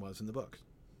Sauron was in the books.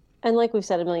 And like we've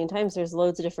said a million times, there's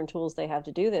loads of different tools they have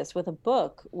to do this. With a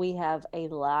book, we have a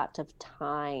lot of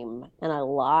time and a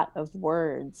lot of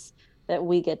words that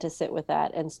we get to sit with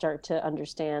that and start to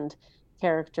understand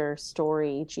character,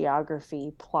 story,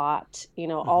 geography, plot,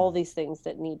 all Mm-hmm. these things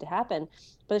that need to happen.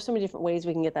 But there's so many different ways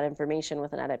we can get that information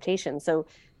with an adaptation. So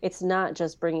it's not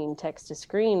just bringing text to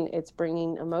screen, it's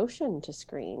bringing emotion to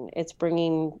screen. It's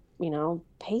bringing,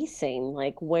 pacing,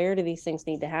 like where do these things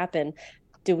need to happen?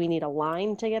 Do we need a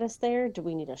line to get us there? Do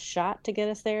we need a shot to get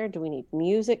us there? Do we need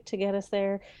music to get us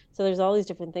there? So there's all these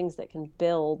different things that can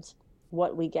build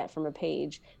what we get from a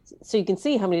page. So you can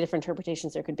see how many different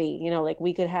interpretations there could be. Like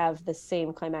we could have the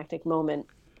same climactic moment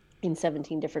in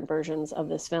 17 different versions of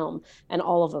this film, and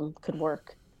all of them could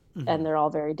work. Mm-hmm. And they're all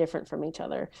very different from each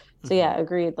other. So Mm-hmm. yeah,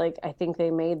 agreed. Like I think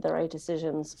they made the right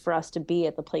decisions for us to be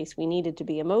at the place we needed to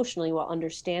be emotionally while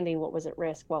understanding what was at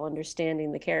risk, while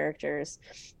understanding the characters.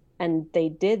 And they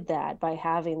did that by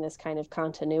having this kind of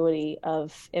continuity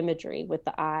of imagery with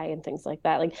the eye and things like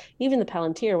that. Like even the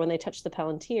Palantir, when they touched the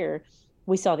Palantir,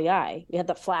 we saw the eye. We had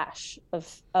the flash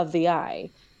of the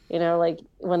eye. Like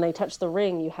when they touched the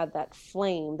ring, you had that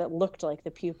flame that looked like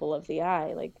the pupil of the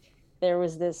eye. Like there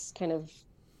was this kind of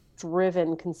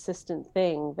driven, consistent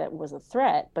thing that was a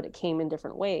threat, but it came in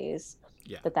different ways.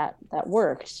 Yeah. That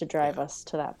worked to drive Yeah. us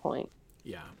to that point.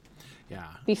 Yeah. Yeah.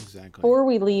 Exactly. Before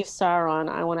we leave Sauron,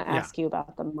 I want to Yeah. ask you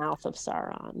about the mouth of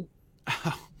Sauron.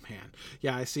 Oh man,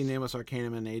 yeah. I see Namus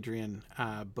Arcanum and Adrian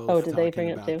both Oh, did they talking bring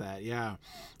it about too? that. Yeah.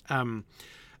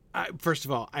 First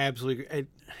of all, I absolutely agree.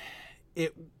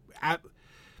 it at,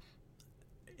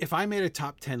 if I made a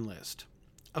top 10 list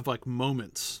of like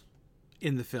moments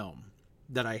in the film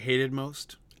that I hated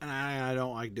most, and I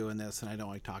don't like doing this and I don't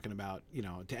like talking about,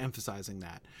 to emphasizing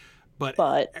that, but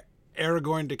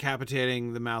Aragorn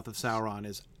decapitating the mouth of Sauron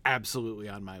is absolutely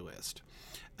on my list.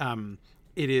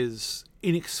 It is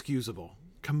inexcusable,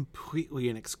 completely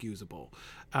inexcusable.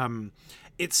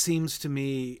 It seems to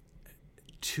me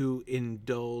to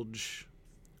indulge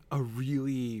a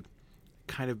really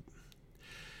kind of...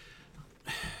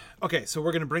 Okay, so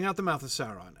we're going to bring out the mouth of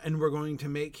Sauron, and we're going to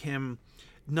make him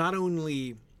not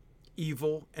only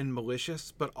evil and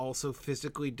malicious, but also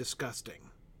physically disgusting,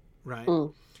 right?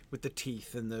 With the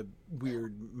teeth and the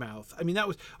weird mouth. I mean, that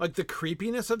was like the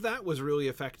creepiness of that was really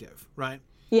effective, right?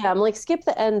 Yeah, I'm like, skip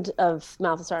the end of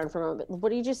Mouth of Sauron for a moment. What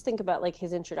do you just think about like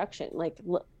his introduction? Like,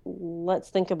 let's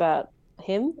think about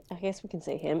him. I guess we can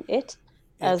say him.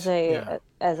 As a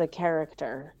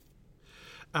character.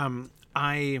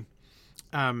 I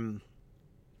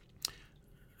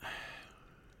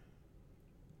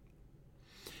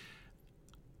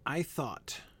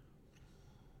thought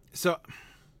so.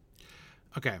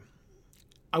 Okay,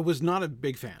 I was not a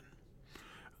big fan.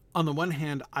 On the one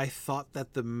hand, I thought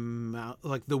that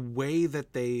the way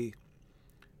that they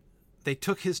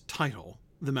took his title,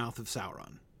 the Mouth of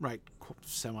Sauron, right?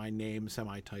 Semi-name,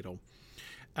 semi-title,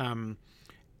 and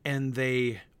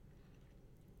they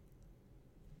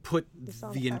put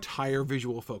the entire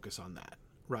visual focus on that,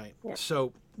 right? Yeah.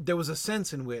 So there was a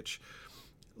sense in which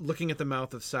looking at the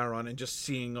Mouth of Sauron and just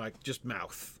seeing like just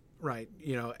mouth, right?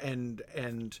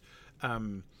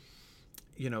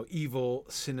 Evil,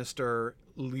 sinister,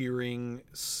 leering,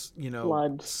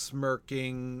 blood,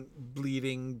 smirking,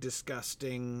 bleeding,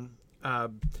 disgusting,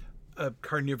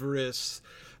 carnivorous,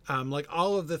 like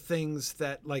all of the things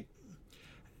that, like,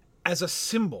 as a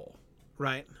symbol,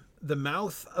 right? The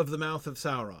mouth of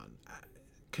Sauron,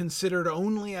 considered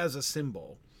only as a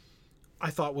symbol,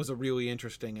 I thought was a really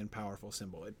interesting and powerful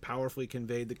symbol. It powerfully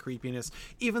conveyed the creepiness.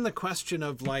 Even the question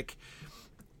of, like,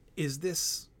 is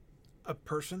this a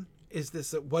person?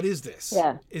 What is this?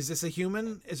 Yeah. Is this a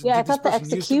human? I thought the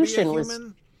execution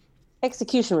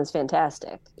was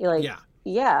fantastic. Like,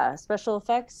 yeah, special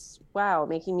effects. Wow,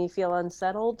 making me feel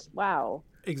unsettled. Wow.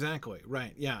 Exactly.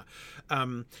 Right. Yeah.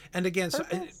 And again, so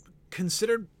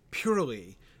considered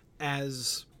purely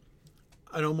as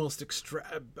an almost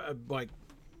like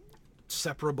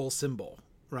separable symbol,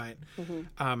 right?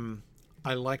 Mm-hmm.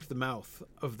 I liked the mouth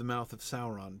of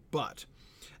Sauron, but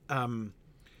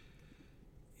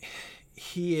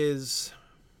he is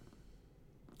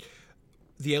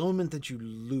the element that you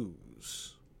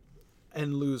lose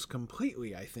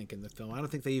completely, I think, in the film. I don't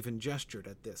think they even gestured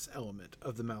at this element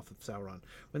of the Mouth of Sauron.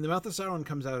 When the Mouth of Sauron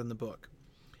comes out in the book,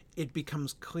 it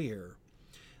becomes clear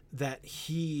that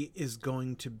he is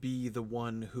going to be the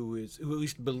one who at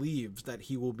least believes that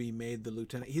he will be made the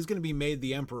lieutenant. He's going to be made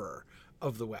the emperor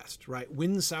of the West, right?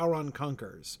 When Sauron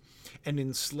conquers and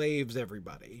enslaves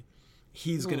everybody,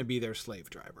 he's going to be their slave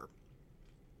driver.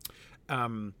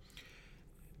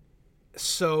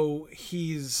 So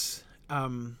he's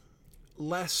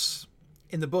less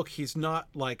in the book. He's not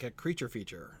like a creature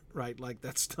feature, right? Like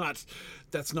that's not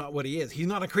what he is. He's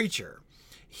not a creature.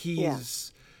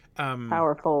 He's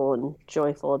powerful and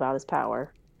joyful about his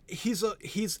power. He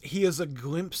is a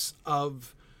glimpse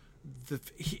of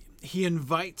he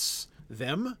invites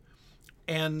them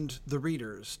and the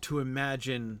readers to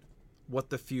imagine what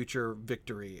the future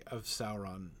victory of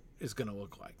Sauron is going to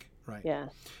look like, right? Yeah.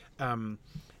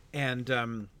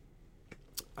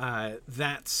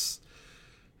 That's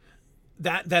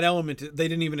that element. They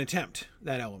didn't even attempt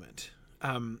that element.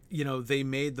 They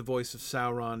made the voice of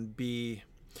Sauron be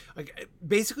like,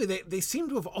 basically they seem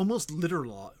to have almost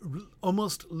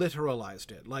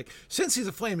literalized it. Like, since he's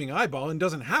a flaming eyeball and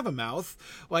doesn't have a mouth,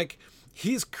 like,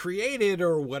 he's created,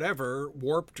 or whatever,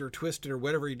 warped or twisted or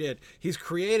whatever he did, he's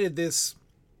created this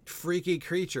freaky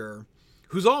creature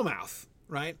who's all mouth,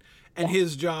 right? And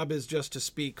his job is just to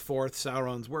speak forth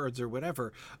Sauron's words or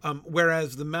whatever.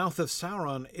 Whereas the Mouth of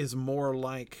Sauron is more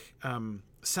like,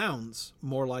 sounds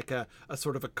more like a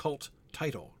sort of a cult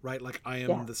title, right? Like, I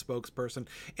am the spokesperson.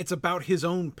 It's about his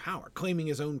own power, claiming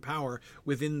his own power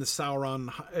within the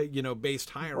Sauron,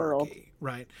 based hierarchy,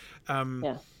 right?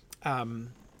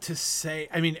 To say,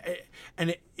 I mean,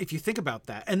 if you think about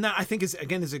that, and that I think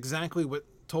is exactly what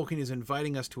Tolkien is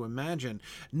inviting us to imagine,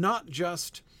 not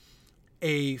just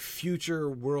a future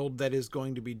world that is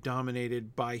going to be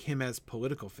dominated by him as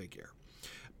political figure,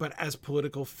 but as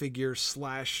political figure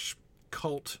 /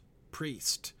 cult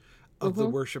priest of the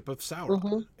worship of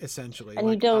Sauron, essentially. And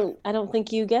I don't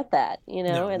think you get that,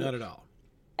 No, not at all.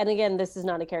 and again, this is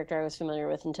not a character I was familiar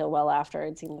with until well after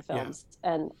I'd seen the Yeah. films.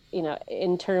 And, you know,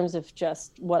 in terms of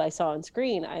just what I saw on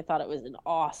screen, I thought it was an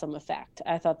awesome effect.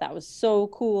 I thought that was so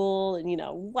cool and, you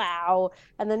know, wow.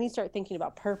 And then you start thinking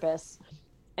about purpose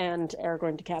and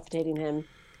Aragorn decapitating him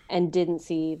and didn't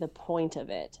see the point of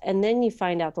it. And then you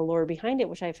find out the lore behind it,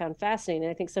 which I found fascinating.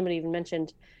 I think somebody even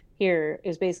mentioned here it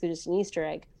was basically just an Easter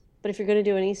egg. But if you're going to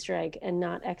do an Easter egg and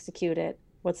not execute it,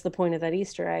 what's the point of that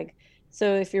Easter egg?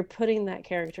 So if you're putting that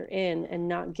character in and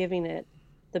not giving it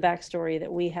the backstory that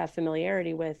we have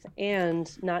familiarity with and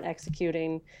not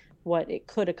executing what it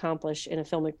could accomplish in a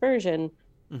filmic version,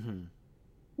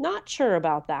 not sure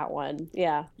about that one.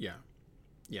 Yeah. Yeah.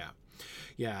 Yeah.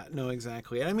 Yeah. No,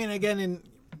 exactly. And I mean, again,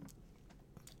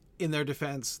 in their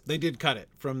defense, they did cut it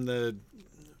from the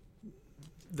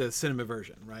cinema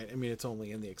version, right? I mean, it's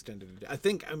only in the extended.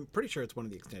 I'm pretty sure it's one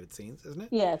of the extended scenes, isn't it?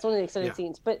 Yeah, it's one of the extended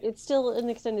scenes, but it's still an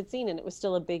extended scene, and it was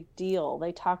still a big deal.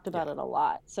 They talked about it a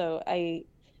lot. So I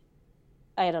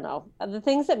don't know. The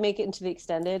things that make it into the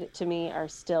extended to me are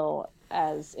still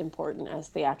as important as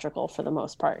theatrical for the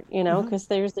most part, you know, because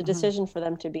there's the decision for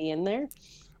them to be in there.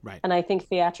 Right. And I think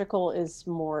theatrical is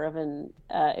more of an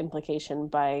implication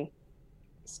by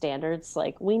standards.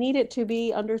 Like, we need it to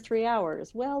be under 3 hours.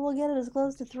 Well, we'll get it as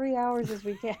close to 3 hours as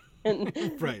we can.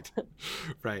 Right.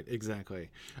 Right.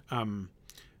 Exactly.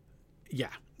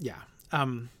 Yeah.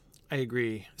 I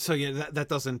agree. So yeah, that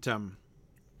doesn't,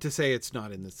 to say it's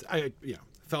not in this,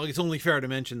 felt like it's only fair to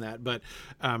mention that, but,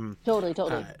 Totally.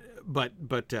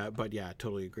 But yeah,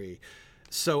 totally agree.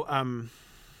 So,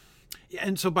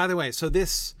 and so by the way, so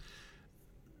this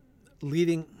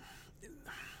leading,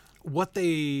 what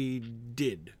they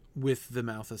did with the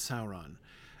Mouth of Sauron,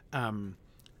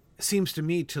 seems to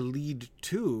me to lead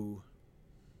to,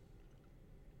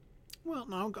 well,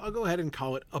 no, I'll go ahead and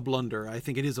call it a blunder. I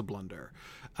think it is a blunder.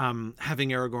 Having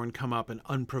Aragorn come up and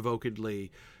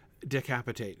unprovokedly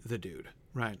decapitate the dude,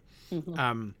 right?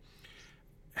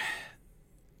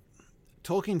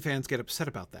 Tolkien fans get upset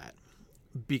about that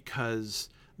because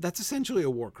that's essentially a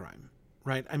war crime,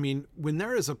 right? I mean, when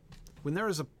there is a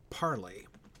parley,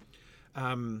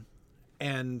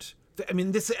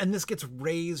 this gets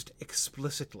raised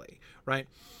explicitly, right?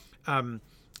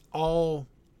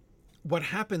 What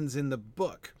happens in the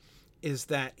book is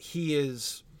that he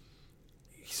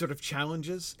sort of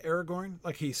challenges Aragorn,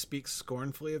 like he speaks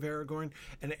scornfully of Aragorn,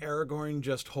 and Aragorn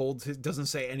just doesn't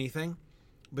say anything,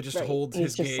 but just holds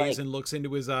his gaze and looks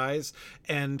into his eyes.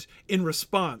 And in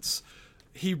response,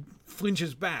 he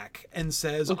flinches back and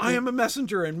says, I am a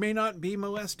messenger and may not be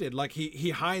molested. Like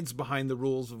he hides behind the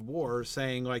rules of war,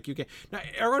 saying like, you can. Now,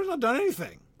 Aragorn's not done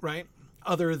anything, right?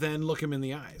 Other than look him in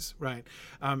the eyes, right?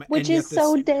 Which is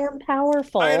so damn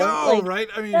powerful. I know, right?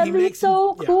 I mean, he makes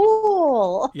so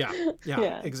cool.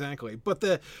 Yeah, exactly. But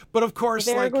of course,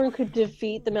 if Aragorn could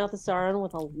defeat the Mouth of Sauron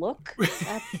with a look.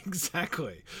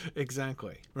 Exactly,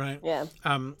 right? Yeah.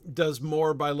 Does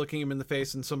more by looking him in the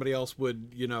face than somebody else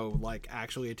would, like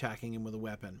actually attacking him with a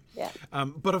weapon. Yeah.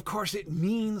 But of course, it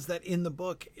means that in the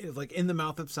book, like in the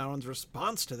Mouth of Sauron's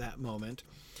response to that moment,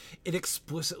 it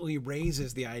explicitly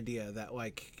raises the idea that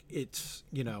like it's,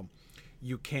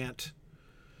 you can't,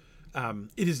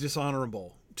 it is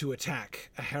dishonorable to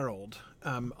attack a herald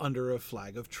under a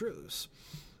flag of truce.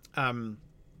 And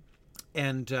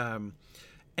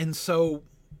so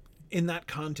in that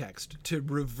context, to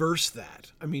reverse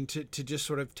that, I mean, to just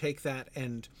sort of take that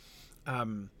and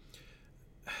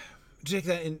take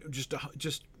that in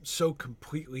just so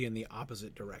completely in the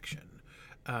opposite direction,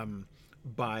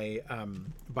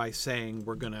 by saying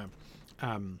we're gonna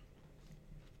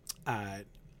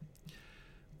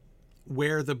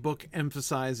where the book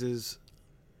emphasizes,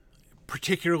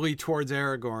 particularly towards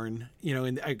Aragorn,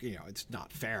 it's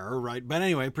not fair, right? But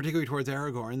anyway, particularly towards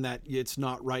Aragorn, that it's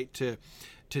not right to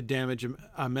damage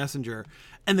a messenger,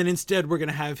 and then instead we're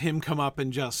gonna have him come up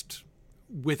and just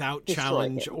without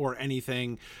challenge or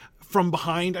anything from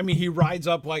behind. I mean, he rides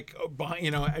up like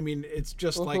behind, I mean, it's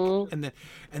just like, and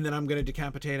then I'm going to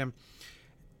decapitate him,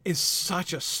 is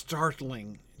such a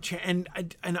startling and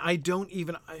I don't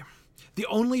even, the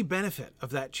only benefit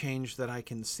of that change that I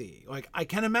can see, like I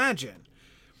can imagine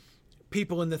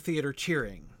people in the theater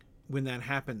cheering when that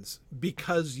happens,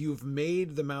 because you've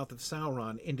made the Mouth of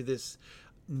Sauron into this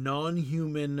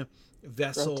non-human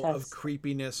vessel of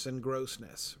creepiness and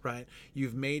grossness, right?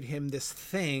 You've made him this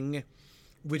thing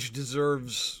which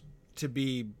deserves to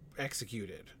be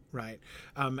executed, right?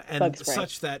 And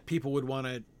such that people would want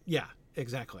to,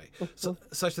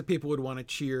 such that people would want to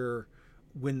cheer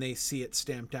when they see it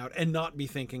stamped out and not be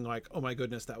thinking like, oh my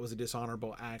goodness, that was a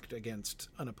dishonorable act against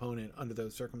an opponent under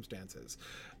those circumstances.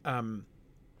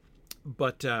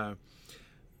 But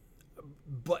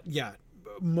but yeah,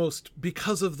 most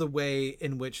because of the way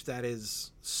in which that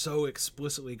is so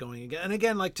explicitly going again and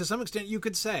again, like to some extent you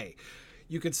could say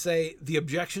the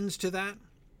objections to that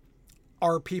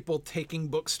are people taking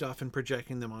book stuff and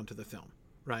projecting them onto the film,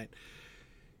 right?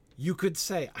 You could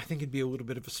say, I think it'd be a little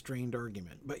bit of a strained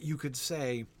argument, but you could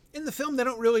say in the film they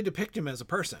don't really depict him as a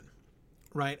person,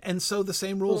 right? And so the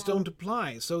same rules don't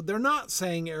apply. So they're not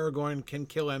saying Aragorn can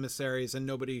kill emissaries and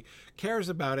nobody cares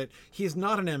about it. He's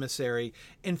not an emissary.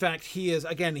 In fact, he's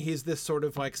this sort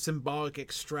of like symbolic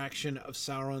extraction of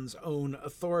Sauron's own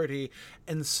authority.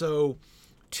 And so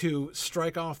to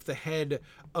strike off the head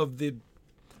of the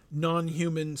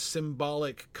non-human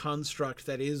symbolic construct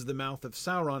that is the mouth of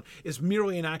Sauron is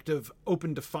merely an act of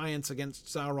open defiance against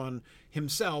Sauron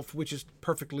himself, which is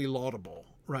perfectly laudable,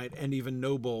 right? And even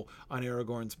noble on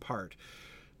Aragorn's part.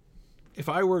 If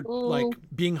I were like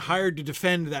being hired to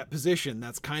defend that position,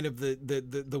 that's kind of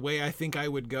the way I think I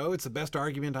would go. It's the best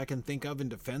argument I can think of in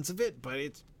defense of it, but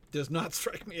it does not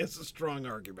strike me as a strong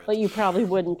argument. But you probably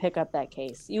wouldn't pick up that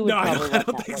case. You would no,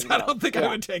 probably I don't think I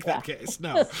would take that case.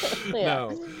 No,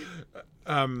 no.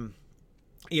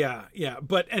 Yeah.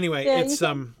 But anyway, it's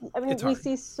I mean, it's hard.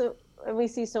 we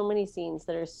see so many scenes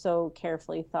that are so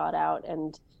carefully thought out,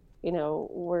 and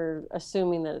we're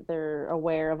assuming that they're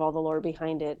aware of all the lore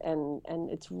behind it, and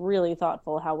it's really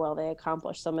thoughtful how well they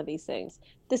accomplish some of these things.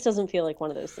 This doesn't feel like one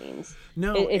of those scenes.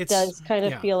 No, it does kind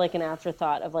of feel like an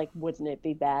afterthought of like, wouldn't it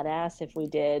be badass if we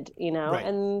did, Right.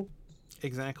 And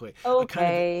exactly.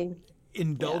 okay. A kind of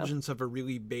indulgence of a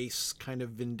really base kind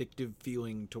of vindictive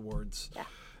feeling towards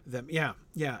them. Yeah.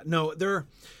 No,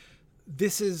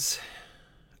 this is,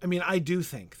 I mean, I do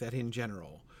think that in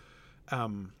general,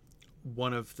 some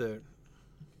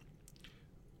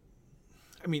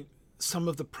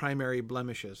of the primary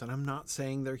blemishes, and I'm not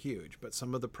saying they're huge, but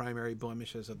some of the primary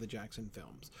blemishes of the Jackson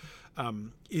films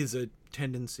is a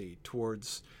tendency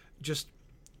towards just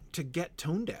to get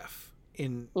tone deaf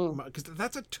because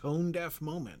that's a tone deaf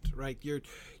moment, right? You're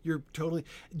totally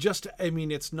just, I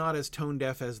mean, it's not as tone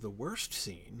deaf as the worst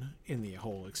scene in the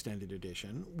whole extended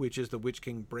edition, which is the Witch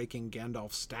King breaking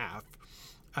Gandalf's staff.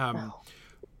 I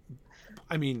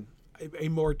mean, a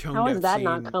more tone deaf scene. How has that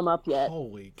not come up yet?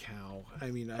 Holy cow. I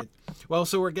mean,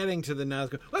 so we're getting to the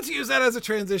Nazgul. Let's use that as a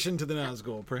transition to the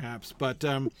Nazgul, perhaps. But,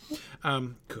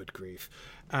 good grief.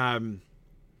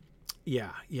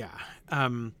 Yeah.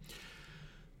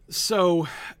 So,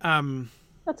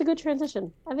 that's a good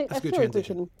transition. I feel like we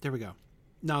can. There we go.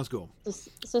 Nazgul.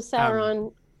 So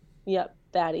Sauron, yep,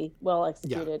 baddie, well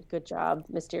executed, good job,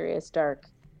 mysterious, dark.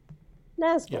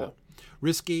 Nazgul. Yeah.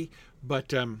 Risky,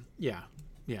 but yeah.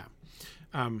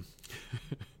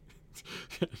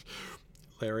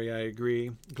 Larry, I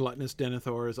agree. Gluttonous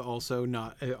Denethor is also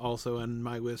on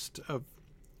my list of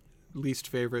least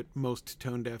favorite, most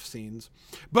tone deaf scenes.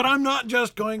 But I'm not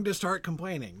just going to start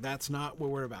complaining. That's not what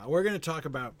we're about. We're going to talk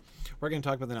about the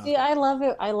Nazgul. See, I love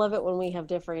it when we have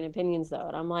differing opinions, though,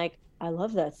 and I'm like, I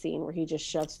love that scene where he just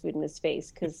shoves food in his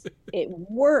face because it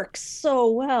works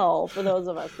so well for those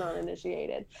of us not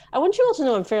initiated. I want you all to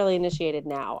know I'm fairly initiated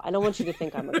now. I don't want you to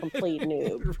think I'm a complete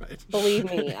noob. Right. Believe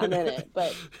me, I'm in it,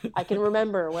 but I can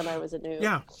remember when I was a noob.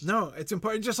 Yeah, no, it's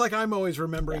important. Just like I'm always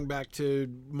remembering back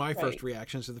to my first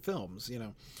reactions to the films, Yeah.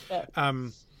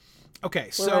 Okay,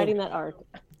 We're writing that arc.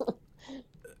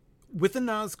 With the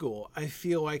Nazgul, I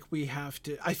feel like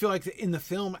in the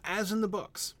film, as in the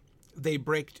books,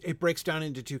 it breaks down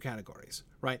into two categories,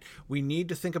 right? We need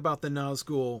to think about the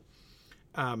Nazgul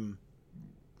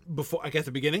before, like at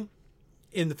the beginning,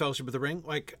 in the Fellowship of the Ring,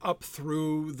 like up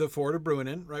through the Ford of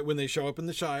Bruinen, right? When they show up in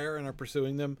the Shire and are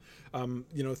pursuing them,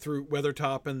 through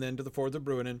Weathertop and then to the Fords of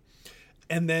Bruinen.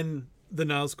 And then the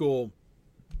Nazgul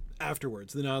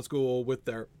afterwards, the Nazgul with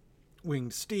their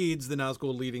winged steeds, the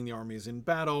Nazgul leading the armies in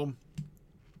battle.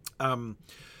 The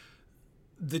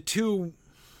two,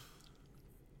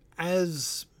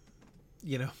 as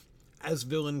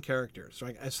villain characters,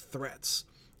 right, as threats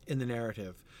in the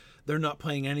narrative, they're not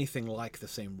playing anything like the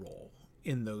same role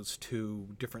in those two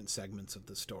different segments of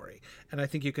the story. And I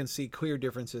think you can see clear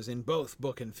differences in both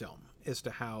book and film as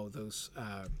to how those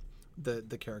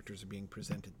the characters are being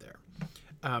presented there.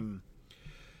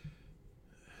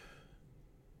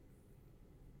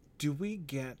 Do we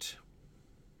get...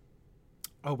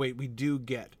 Oh, wait, we do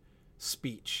get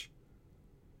speech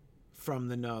from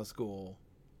the Nazgul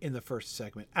in the first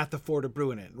segment at the Ford of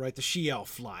Bruinen, right? The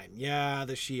she-elf line. Yeah,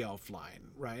 the she-elf line,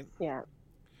 right? Yeah.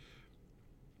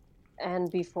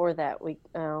 And before that,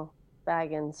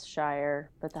 Baggins Shire,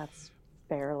 but that's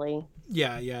barely.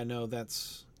 Yeah, no,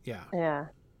 that's... Yeah. Yeah.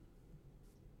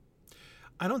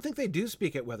 I don't think they do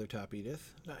speak at Weathertop,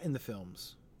 Edith, in the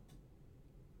films.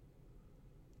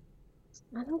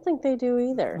 I don't think they do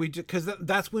either. Because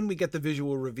that's when we get the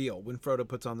visual reveal, when Frodo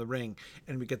puts on the ring,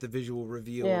 and we get the visual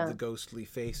reveal of Yeah. the ghostly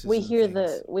faces We and hear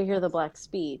things. the black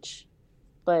speech,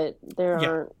 but there Yeah,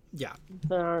 aren't yeah,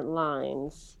 there aren't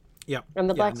lines. yeah, And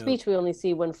the yeah. black No, speech we only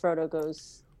see when Frodo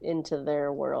goes into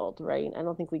their world, right? I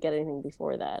don't think we get anything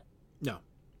before that. no,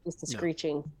 Just the no.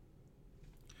 screeching.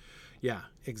 Yeah,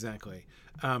 exactly.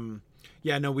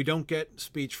 Yeah, no, we don't get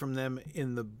speech from them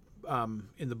in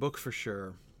the book for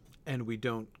sure, and we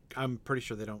don't. I'm pretty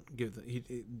sure they don't give.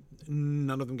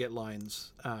 None of them get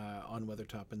lines on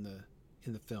Weathertop in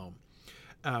the film.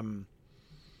 Um,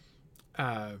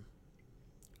 uh,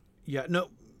 yeah, no,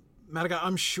 Madagascar.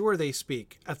 I'm sure they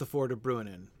speak at the Ford of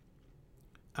Bruinen.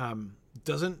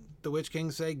 Doesn't the Witch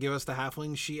King say, "Give us the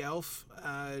halfling she-elf,"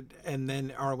 and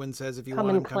then Arwen says, "If you Come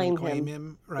want and him, come and claim claim him.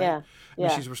 him." Right? Yeah. I mean,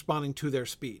 Yeah. she's responding to their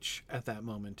speech at that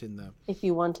moment in the. If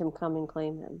you want him, come and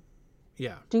claim him.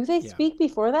 Yeah, Do they yeah. speak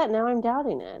before that? Now I'm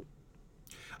doubting it.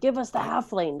 Give us the I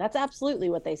halfling. That's absolutely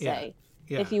what they yeah, say.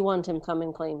 yeah, If you want him, come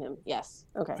and claim him. Yes.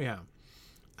 Okay. yeah.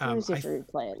 Sometimes you I have to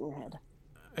replay it in your head.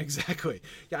 exactly.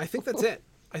 Yeah, I think that's it.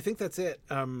 I think that's it.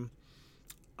 I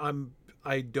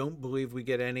don't believe we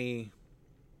get any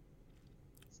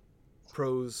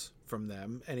prose from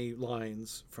them, any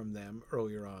lines from them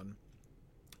earlier on.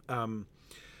 Um,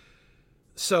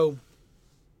 so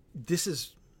this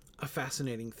is a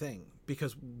fascinating thing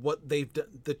because what they've done,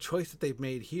 the choice that they've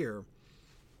made here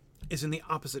is in the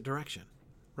opposite direction,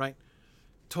 right?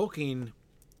 Tolkien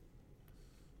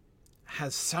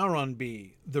has Sauron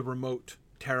be the remote,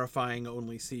 terrifying,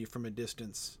 only see from a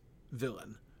distance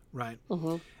villain, right?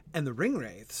 Mm-hmm. And the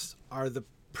Ringwraiths are the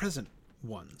present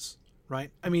ones,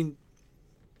 right? I mean,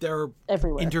 they're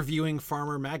Everywhere. interviewing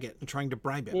Farmer Maggot and trying to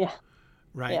bribe him, Yeah.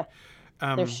 right?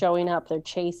 Yeah. They're showing up. They're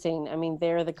chasing. I mean,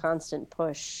 they're the constant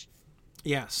push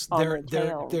Yes, on their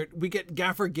tail. we get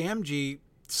Gaffer Gamgee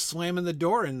slamming the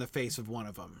door in the face of one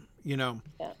of them. You know,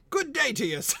 Yeah. good day to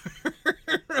you, sir.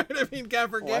 Right? I mean,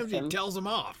 Gaffer Bless Gamgee him. tells him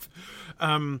off.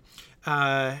 You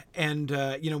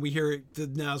know, we hear the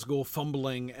Nazgul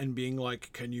fumbling and being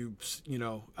like, "Can you, you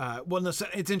know?" Well, no,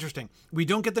 it's interesting. We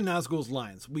don't get the Nazgul's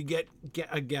lines. We get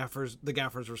the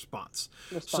Gaffer's response,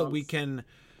 so we can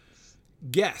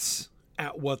guess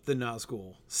at what the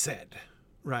Nazgul said,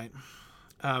 right?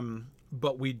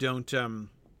 But we don't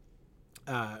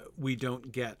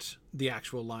get the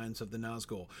actual lines of the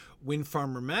Nazgul. When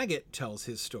Farmer Maggot tells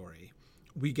his story,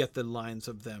 we get the lines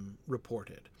of them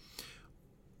reported.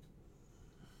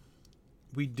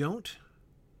 We don't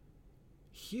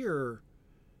hear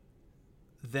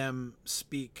them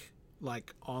speak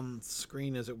like on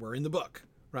screen, as it were, in the book,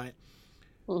 right?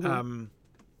 Mm-hmm.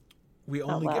 We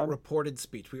only get reported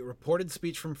speech. We get reported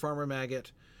speech from Farmer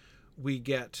Maggot. We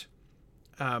get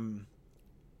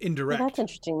indirect. Well, that's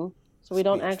interesting. So we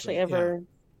don't actually ever.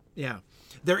 Yeah.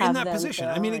 They're in that position.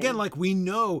 I mean, again, like we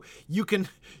know you can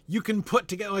put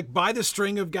together, like by the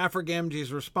string of Gaffer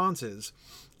Gamgee's responses,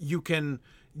 you can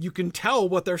tell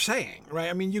what they're saying, right?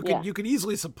 I mean, you could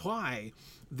easily supply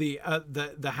the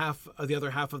other half of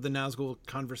the Nazgul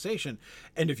conversation,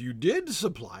 and if you did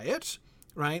supply it,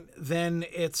 right, then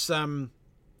it's kind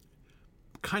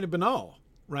of banal,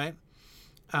 right?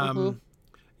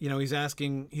 You know, he's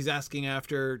asking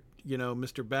after, you know,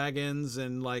 Mr. Baggins,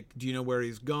 and like, do you know where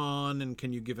he's gone, and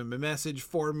can you give him a message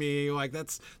for me? Like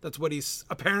that's what he's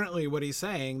apparently what he's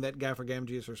saying that Gaffer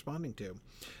Gamgee is responding to.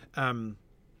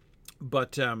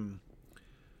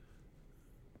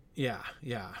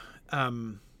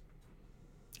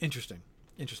 Interesting.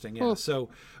 Yeah. So,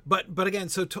 but again,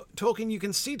 so Tolkien, you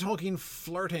can see Tolkien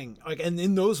flirting, like, and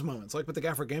in those moments, like with the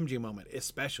Gaffer Gamgee moment,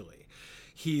 especially,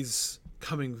 he's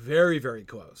coming very, very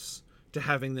close to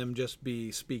having them just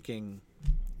be speaking,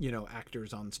 you know,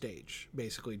 actors on stage,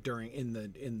 basically in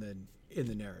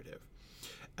the narrative.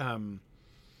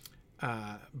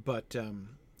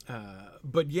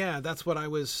 But yeah, that's what I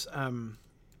was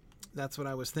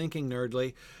thinking,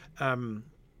 Nerdly.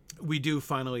 We do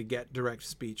finally get direct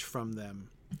speech from them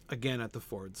again at the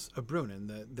Fords of Bruinen.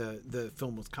 The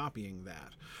film was copying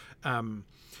that.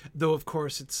 Though, of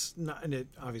course, it's not, and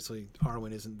obviously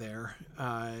Arwen isn't there,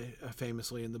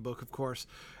 famously in the book, of course.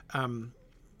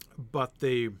 But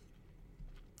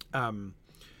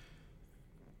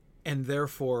and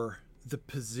therefore the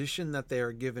position that they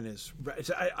are given is,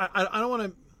 I don't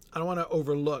want to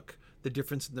overlook the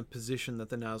difference in the position that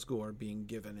the Nazgul are being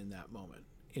given in that moment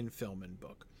in film and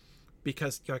book.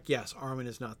 Because, like, yes, Arwen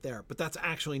is not there, but that's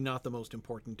actually not the most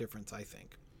important difference, I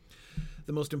think.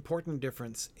 The most important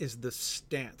difference is the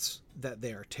stance that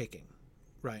they are taking,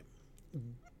 right?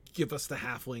 Give us the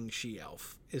halfling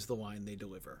she-elf is the line they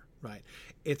deliver, right?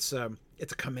 It's a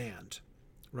command,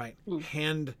 right?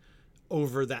 Hand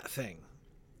over that thing,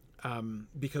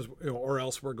 because or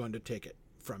else we're going to take it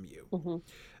from you.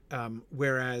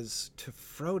 Whereas to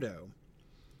Frodo,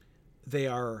 they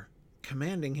are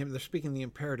commanding him. They're speaking the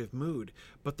imperative mood,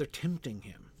 but they're tempting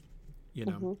him.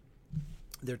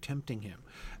 They're tempting him.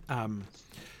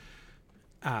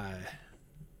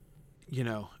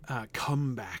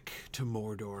 Come back to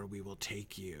Mordor, we will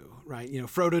take you, right?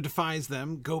 Frodo defies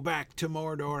them, go back to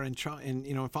Mordor and try and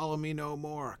follow me no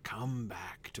more. Come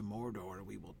back to Mordor,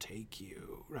 we will take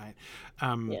you, right?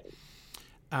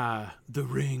 The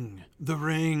ring,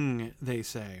 they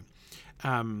say.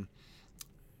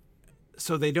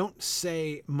 So they don't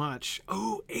say much.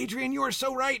 Oh, Adrian, you are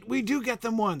so right. We do get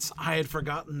them once. I had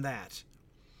forgotten that.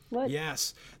 What?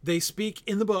 Yes, they speak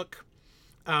in the book.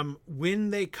 When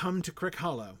they come to Crick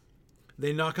Hollow,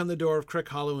 they knock on the door of Crick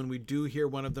Hollow, and we do hear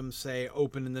one of them say,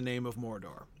 "Open in the name of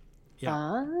Mordor." Yeah.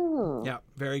 Oh. Yeah,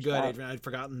 very good, Adrian. I'd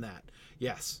forgotten that.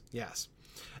 Yes. Yep.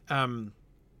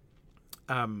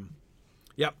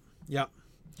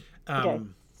 Okay.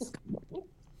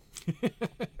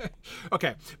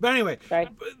 Okay, but anyway, Sorry.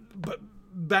 but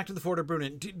back to the Ford of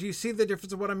Brunnen. Do you see the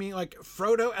difference of what I mean? Like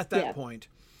Frodo at that point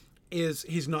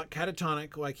he's not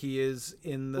catatonic like he is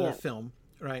in the film,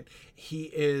 right?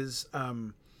 He is,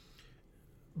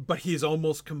 but he's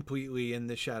almost completely in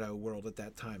the shadow world at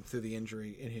that time through the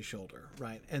injury in his shoulder,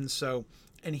 right? And so,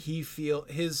 and he feel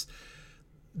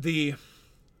the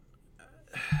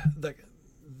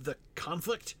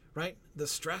conflict, right? The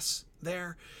stress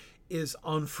there is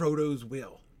on Frodo's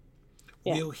will.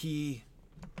 Yeah. Will he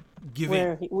give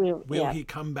in? Will he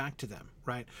come back to them,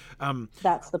 right?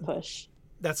 That's the push.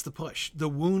 That's the push. The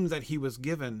wound that he was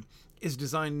given is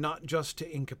designed not just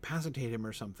to incapacitate him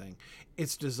or something.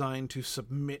 It's designed to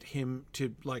subject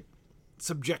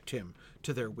him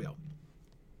to their will.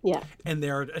 Yeah. And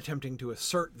they're attempting to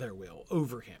assert their will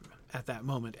over him at that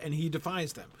moment. And he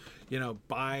defies them,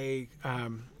 by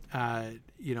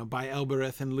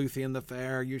Elbereth and Luthien the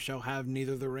Fair, you shall have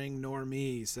neither the ring nor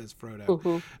me, says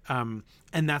Frodo. And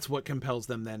that's what compels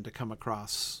them then to come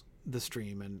across the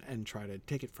stream and try to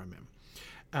take it from him.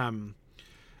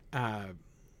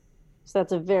 So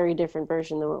that's a very different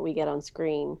version than what we get on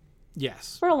screen.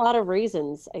 Yes. For a lot of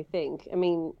reasons, I think. I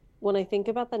mean, when I think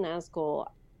about the Nazgul,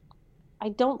 I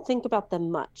don't think about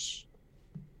them much.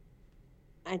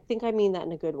 I think I mean that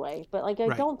in a good way, but I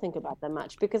don't think about them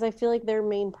much because I feel like their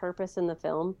main purpose in the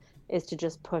film is to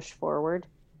just push forward.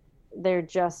 They're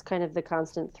just kind of the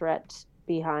constant threat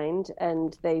behind,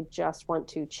 and they just want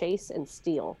to chase and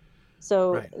steal.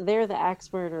 So they're the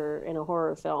axe murderer in a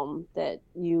horror film that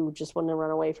you just want to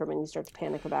run away from and you start to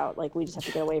panic about. Like, we just have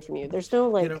to get away from you. There's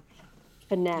no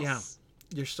finesse. Yeah,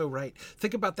 you're so right.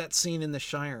 Think about that scene in the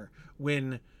Shire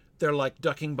when they're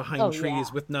ducking behind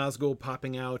trees with Nazgul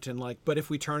popping out and but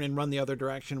if we turn and run the other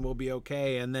direction, we'll be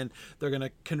okay. And then they're going to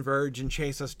converge and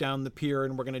chase us down the pier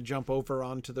and we're going to jump over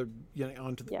onto the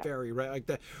ferry, right? Like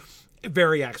that.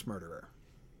 Very axe murderer.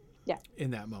 Yeah. In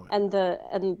that moment. And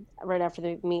right after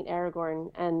they meet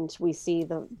Aragorn and we see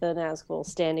the Nazgul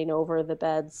standing over the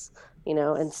beds,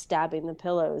 and stabbing the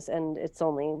pillows. And it's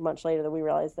only much later that we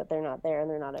realize that they're not there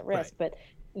and they're not at risk. But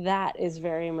that is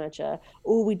very much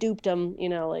we duped them,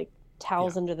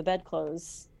 towels under the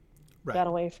bedclothes, got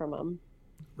away from them.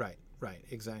 Right,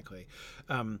 exactly.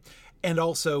 And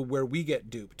also where we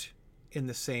get duped in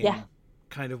the same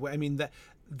kind of way. I mean,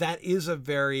 that is a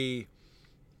very...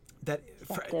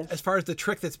 as far as the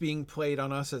trick that's being played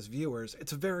on us as viewers,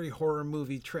 it's a very horror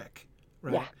movie trick,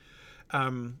 right? Yeah.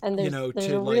 And there's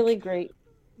a really great...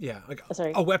 Yeah,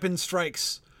 a weapon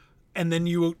strikes, and then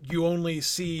you only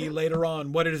see later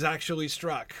on what it has actually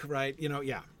struck, right?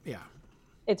 Yeah.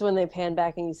 It's when they pan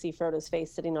back and you see Frodo's face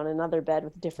sitting on another bed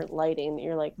with different lighting.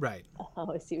 You're like,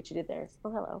 oh, I see what you did there.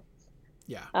 Oh, hello.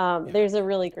 Yeah. There's a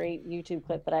really great YouTube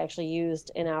clip that I actually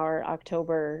used in our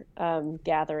October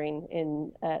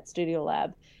gathering at Studio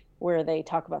Lab, where they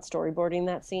talk about storyboarding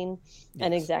that scene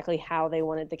and exactly how they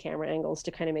wanted the camera angles to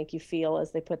kind of make you feel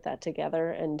as they put that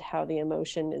together and how the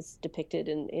emotion is depicted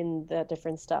in the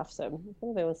different stuff. So if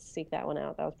anybody wants to seek that one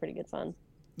out, that was pretty good fun.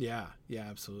 Yeah,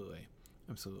 absolutely.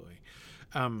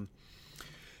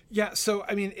 So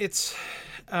I mean, it's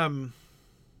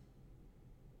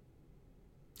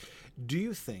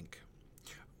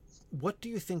what do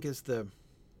you think is the...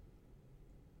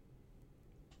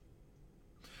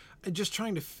 just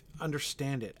trying to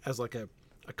understand it as a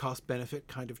cost-benefit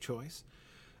kind of choice.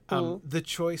 The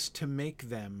choice to make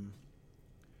them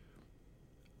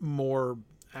more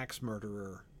axe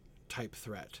murderer type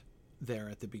threat there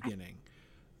at the beginning.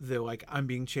 They're I'm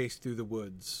being chased through the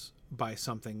woods by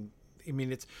something. I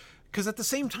mean, it's because at the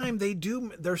same time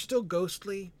they're still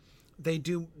ghostly. They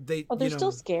Oh, they're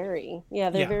still scary.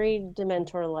 Yeah, they're Yeah. very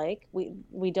Dementor-like.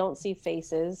 We don't see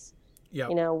faces. Yep.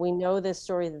 You know, we know this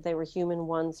story that they were human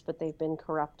once, but they've been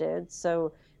corrupted.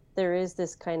 So there is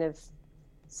this kind of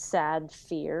sad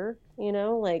fear, you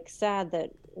know, like sad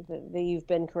that you've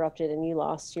been corrupted and you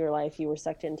lost your life, you were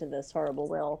sucked into this horrible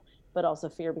will, but also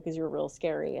fear because you're real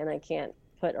scary and I can't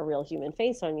put a real human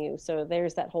face on you. So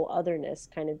there's that whole otherness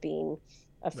kind of being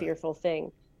a fearful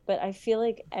thing. But I feel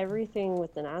like everything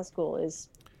with the Nazgul is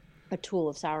a tool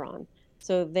of Sauron.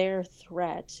 So their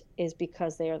threat is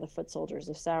because they are the foot soldiers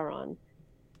of Sauron.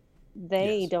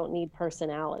 They don't need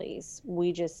personalities.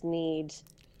 We just need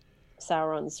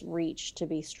Sauron's reach to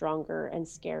be stronger and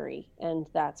scary, and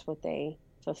that's what they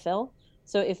fulfill.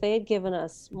 So if they had given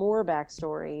us more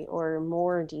backstory or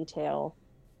more detail,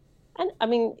 and I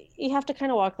mean, you have to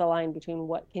kind of walk the line between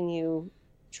what can you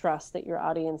trust that your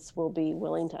audience will be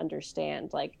willing to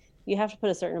understand. Like, you have to put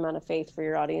a certain amount of faith for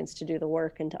your audience to do the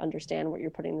work and to understand what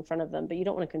you're putting in front of them, but you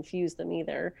don't want to confuse them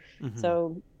either.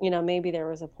 So, you know, maybe there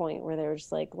was a point where they were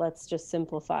just like, let's just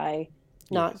simplify,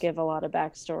 not give a lot of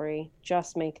backstory,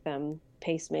 just make them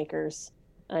pacemakers.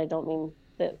 I don't mean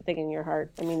the thing in your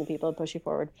heart. I mean the people that push you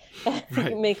forward.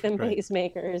 Make them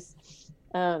pacemakers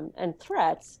and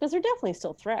threats, because they're definitely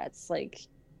still threats. Like,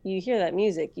 you hear that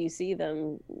music, you see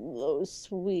them, oh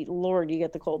sweet Lord, you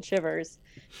get the cold shivers.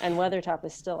 And Weathertop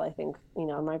is still, I think, you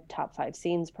know, my top 5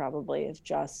 scenes probably of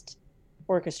just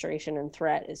orchestration and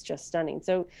threat is just stunning.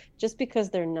 So just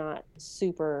because they're not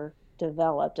super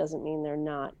developed doesn't mean they're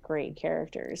not great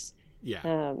characters.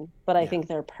 But I think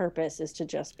their purpose is to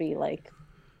just be like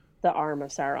the arm of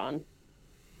Sauron.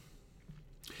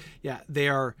 Yeah, they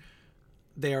are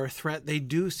a threat. They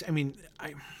do. I mean,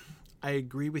 I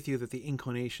agree with you that the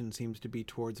inclination seems to be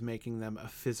towards making them a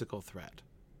physical threat.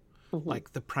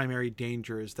 Like, the primary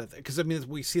danger is that, because I mean,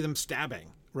 we see them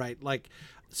stabbing, right? Like,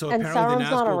 so and apparently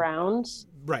Sauron's not around,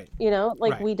 right? You know,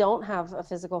 like we don't have a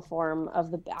physical form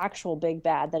of the actual big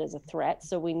bad that is a threat.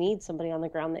 So we need somebody on the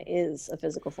ground that is a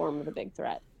physical form of the big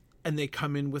threat. And they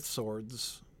come in with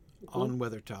swords on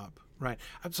Weathertop, right?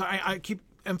 I'm sorry, I keep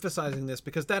emphasizing this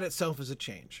because that itself is a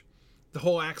change. The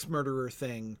whole axe murderer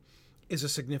thing is a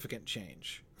significant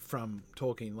change from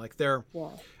Tolkien. Like, they're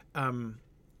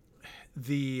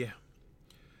the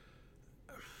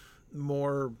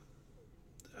more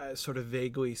sort of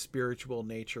vaguely spiritual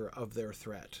nature of their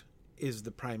threat is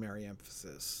the primary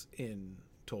emphasis in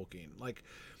Tolkien. Like,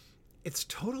 it's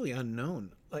totally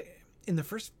unknown. Like, in the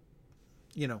first,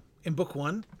 you know, in book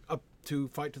 1 up to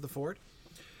Fight to the Ford,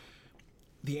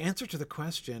 the answer to the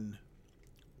question,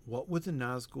 what would the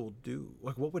Nazgul do?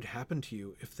 Like, what would happen to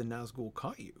you if the Nazgul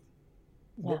caught you?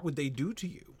 What would they do to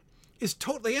you?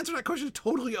 The answer to that question is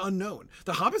totally unknown.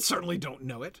 The hobbits certainly don't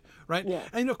know it, right?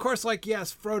 And of course, like,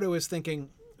 yes, Frodo is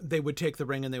thinking they would take the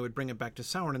ring and they would bring it back to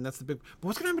Sauron, and that's the big. But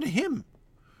what's going to happen to him,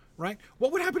 right?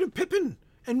 What would happen to Pippin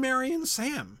and Merry and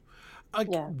Sam?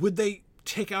 Would they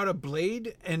take out a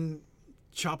blade and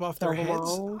chop off their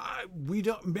heads? We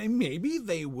don't. Maybe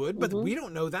they would, but we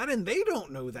don't know that, and they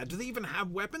don't know that. Do they even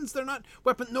have weapons? They're not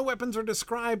No weapons are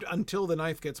described until the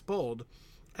knife gets pulled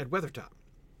at Weathertop,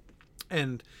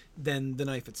 and then the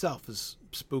knife itself is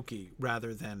spooky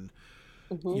rather than,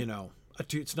 you know,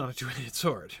 it's not a two-handed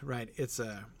sword, right? It's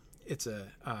a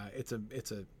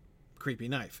creepy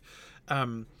knife.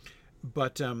 Yeah,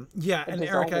 and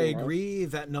Eric, I agree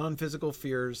that non-physical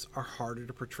fears are harder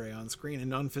to portray on screen, and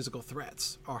non-physical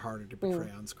threats are harder to portray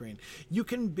on screen. You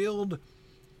can build,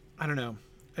 I don't know,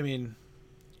 I mean,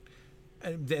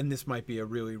 and this might be a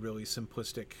really, really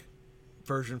simplistic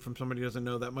version from somebody who doesn't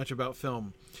know that much about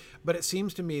film, but it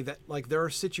seems to me that, like, there are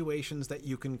situations that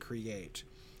you can create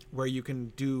where you can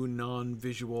do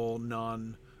non-visual,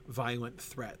 non-violent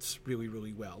threats really,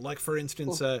 really well. Like, for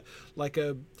instance, like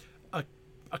a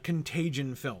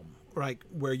contagion film, right,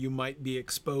 where you might be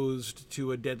exposed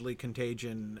to a deadly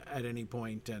contagion at any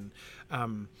point, and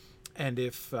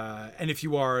if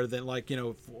you are, then, like, you know,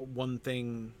 if one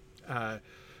thing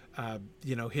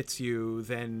you know, hits you,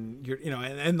 then you're, you know,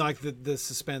 and like the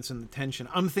suspense and the tension.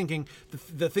 I'm thinking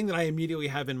the thing that I immediately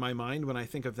have in my mind when I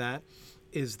think of that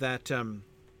is that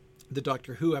the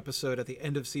Doctor Who episode at the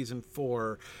end of season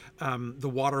 4, the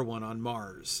water one on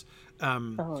Mars.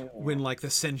 When, like, the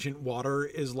sentient water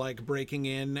is, like, breaking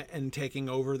in and taking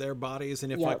over their bodies,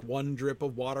 and if like one drip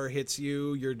of water hits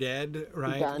you, you're dead,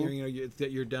 right?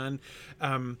 You're done.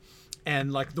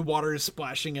 And, like, the water is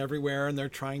splashing everywhere, and they're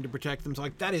trying to protect them. So,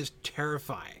 like, that is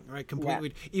terrifying, right?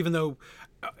 Completely. Even though,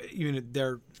 you know,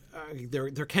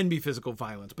 there can be physical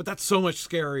violence, but that's so much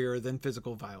scarier than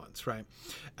physical violence, right?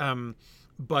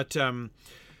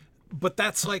 but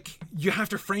that's like, you have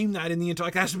to frame that in the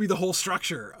intellect. It has to be the whole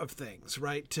structure of things,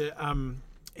 right? To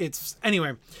it's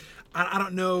anyway. I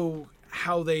don't know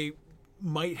how they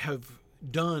might have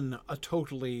done a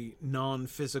totally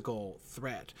non-physical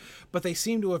threat, but they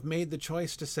seem to have made the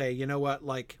choice to say, you know what,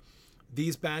 like,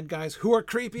 these bad guys who are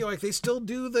creepy, like they still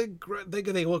do they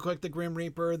look like the Grim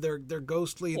Reaper. They're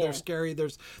ghostly. They're scary.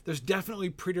 There's definitely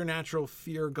preternatural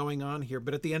fear going on here.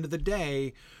 But at the end of the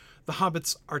day, the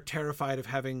hobbits are terrified of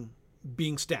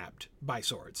being stabbed by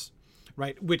swords,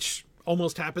 right? Which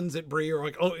almost happens at Bree, or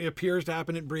like, oh, it appears to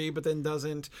happen at Bree, but then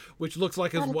doesn't. Which looks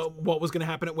like is what was going to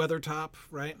happen at Weathertop,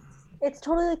 right? It's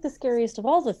totally like the scariest of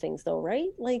all the things, though, right?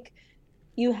 Like,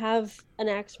 you have an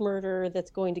axe murderer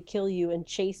that's going to kill you and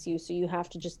chase you, so you have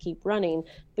to just keep running.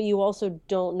 But you also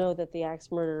don't know that the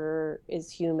axe murderer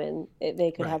is human.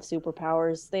 They could have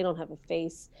superpowers. They don't have a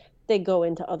face. They go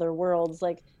into other worlds.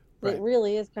 Like, it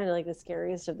really is kind of like the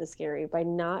scariest of the scary. By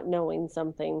not knowing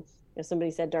something, if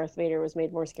somebody said Darth Vader was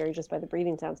made more scary just by the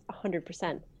breathing sounds,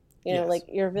 100%. You know, like,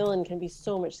 your villain can be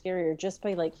so much scarier just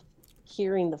by, like,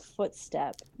 hearing the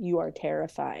footstep. You are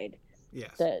terrified.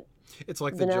 Yes. That it's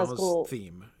like the Jaws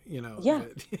theme, you know. Yeah.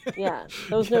 Yeah.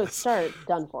 Those notes start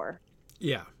done for.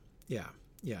 Yeah.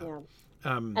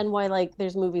 And why, like,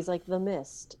 there's movies like The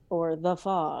Mist or The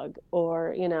Fog,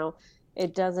 or, you know,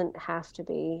 it doesn't have to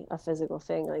be a physical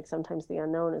thing. Like, sometimes the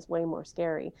unknown is way more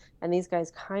scary. And these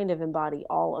guys kind of embody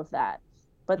all of that.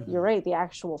 But you're right, the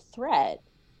actual threat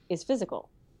is physical.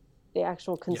 The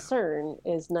actual concern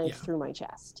is knife through my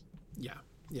chest.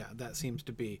 Yeah, that seems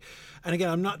to be. And again,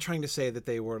 I'm not trying to say that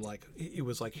they were like, it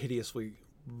was like hideously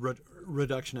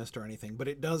reductionist or anything, but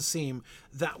it does seem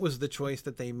that was the choice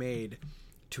that they made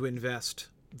to invest.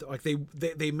 Like,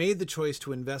 they made the choice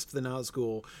to invest the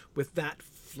Nazgul with that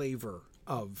flavor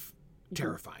of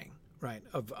terrifying, right?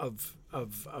 Of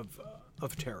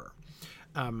terror.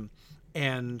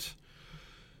 And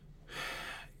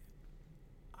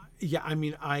yeah, I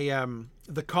mean,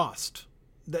 the cost,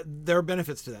 that there are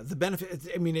benefits to that. The benefit,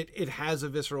 I mean, it has a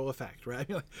visceral effect, right?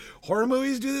 Like, horror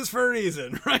movies do this for a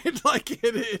reason, right? Like,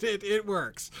 it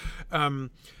works.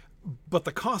 But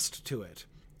the cost to it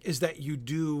is that you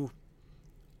do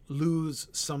lose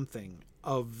something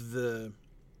of the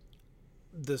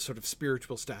sort of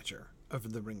spiritual stature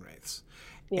of the Ringwraiths.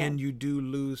 And you do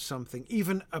lose something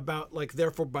even about, like,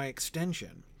 therefore by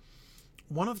extension,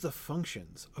 one of the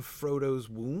functions of Frodo's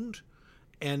wound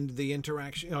and the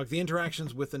interaction, you know, like the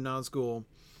interactions with the Nazgul,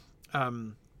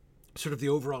 sort of the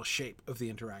overall shape of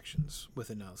the interactions with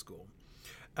the Nazgul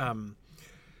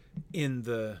in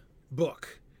the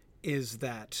book, is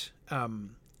that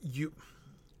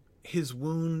his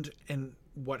wound and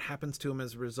what happens to him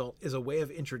as a result is a way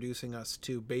of introducing us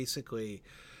to, basically,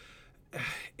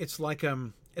 it's like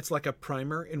a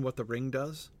primer in what the ring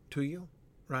does to you,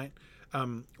 right?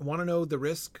 Want to know the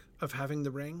risk of having the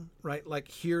ring, right?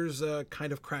 Like, here's a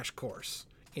kind of crash course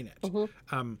in it.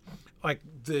 Like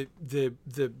the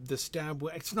stab,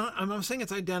 it's not, I'm saying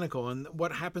it's identical, and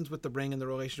what happens with the ring and the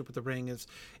relationship with the ring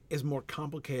is more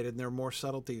complicated, and there are more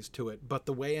subtleties to it. But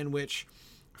the way in which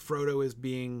Frodo is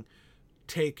being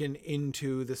taken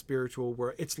into the spiritual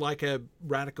world, it's like a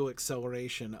radical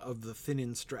acceleration of the thin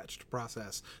and stretched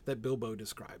process that Bilbo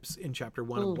describes in chapter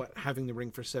 1 of what having the ring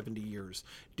for 70 years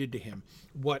did to him.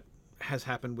 What has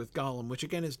happened with Gollum, which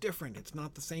again is different. It's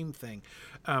not the same thing.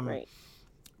 Right.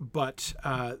 But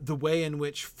the way in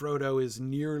which Frodo is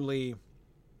nearly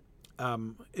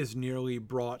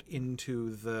brought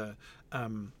into the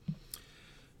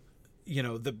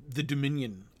the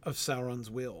dominion of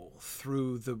Sauron's will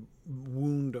through the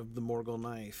wound of the Morgul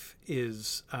knife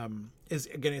is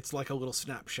again, it's like a little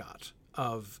snapshot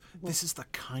of this is the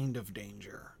kind of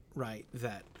danger, right,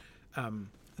 that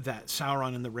that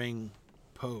Sauron and the ring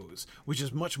pose, which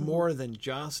is much more than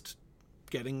just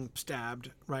getting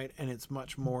stabbed, right? And it's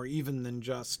much more even than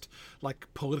just like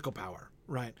political power,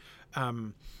 right?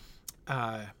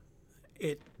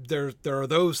 There are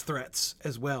those threats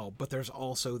as well, but there's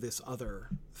also this other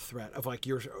threat of like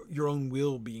your own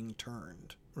will being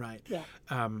turned, right? Yeah.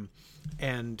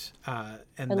 And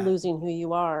losing who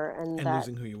you are, and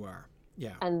losing who you are.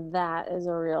 Yeah. And that is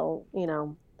a real,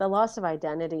 the loss of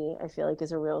identity, I feel like,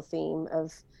 is a real theme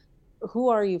of who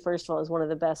are you, first of all, is one of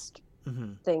the best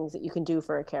things that you can do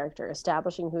for a character.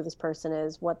 Establishing who this person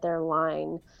is, what their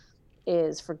line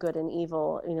is for good and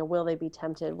evil. Will they be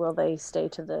tempted? Will they stay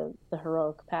to the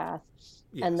heroic path?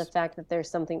 Yes. And the fact that there's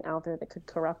something out there that could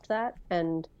corrupt that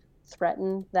and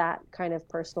threaten that kind of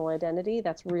personal identity,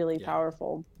 that's really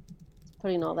powerful.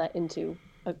 Putting all that into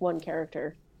one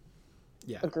character,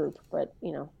 a group, but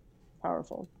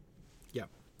powerful.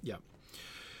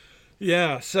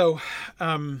 Yeah. So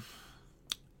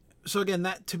So again,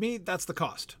 that to me, that's the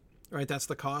cost, right? That's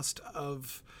the cost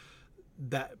of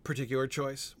that particular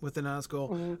choice with the Nazgul.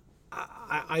 Mm-hmm.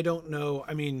 I don't know.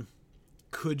 I mean,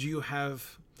 could you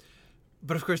have?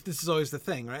 But of course, this is always the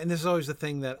thing, right? And this is always the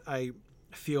thing that I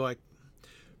feel like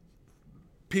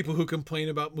people who complain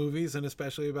about movies and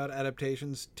especially about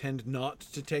adaptations tend not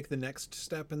to take the next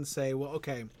step and say, well,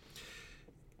 okay,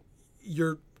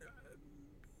 you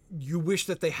wish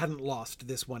that they hadn't lost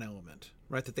this one element,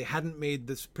 right? That they hadn't made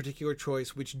this particular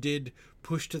choice, which did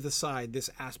push to the side this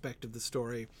aspect of the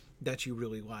story that you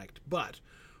really liked. But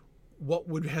what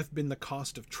would have been the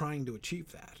cost of trying to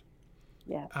achieve that?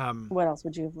 Yeah. What else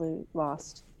would you have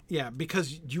lost? Yeah,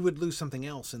 because you would lose something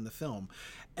else in the film.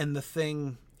 And the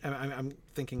thing, I'm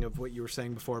thinking of what you were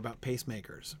saying before about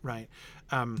pacemakers, right?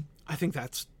 I think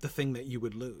that's the thing that you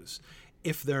would lose.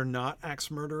 If they're not axe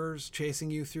murderers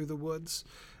chasing you through the woods,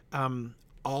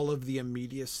 all of the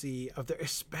immediacy of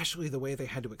especially the way they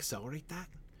had to accelerate that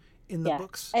in the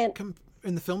books, and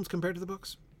in the films compared to the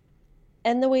books.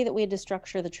 And the way that we had to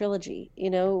structure the trilogy,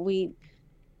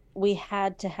 we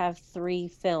had to have 3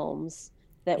 films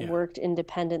that worked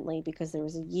independently because there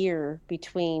was a year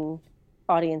between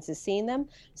audiences seeing them.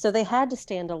 So they had to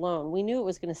stand alone. We knew it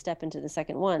was going to step into the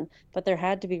second one, but there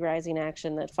had to be rising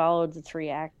action that followed the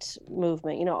 3-act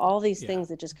movement, all these things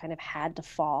that just kind of had to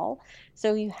fall.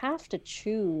 So you have to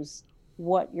choose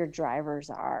what your drivers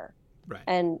are. Right.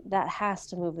 And that has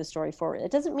to move the story forward.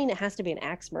 It doesn't mean it has to be an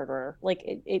axe murderer. Like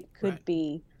it could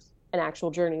be an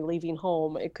actual journey, leaving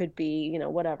home. It could be,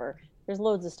 whatever. There's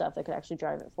loads of stuff that could actually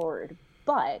drive it forward.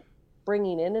 But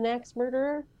bringing in an axe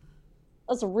murderer,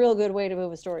 that's a real good way to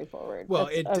move a story forward. Well,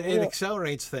 it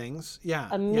accelerates things.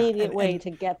 Yeah. Immediate way to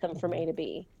get them from A to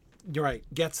B. You're right.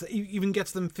 Even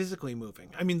gets them physically moving.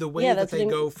 I mean, the way that they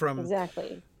go from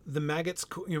exactly the Maggot's,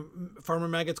 Farmer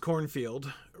Maggot's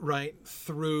cornfield, right,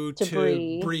 through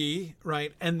to Bree,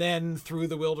 right, and then through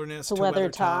the wilderness to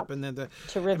Weathertop, and then to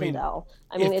Rivendell.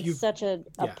 I mean it's such a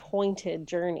pointed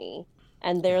journey,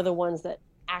 and they're the ones that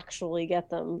actually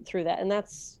get them through that, and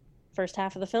that's first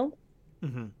half of the film.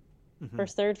 Mm-hmm.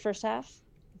 Mm-hmm. First half.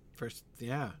 Third,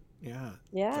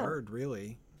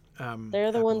 really.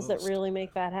 They're the ones that really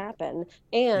make that happen,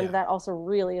 and that also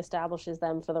really establishes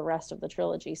them for the rest of the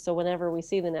trilogy. So whenever we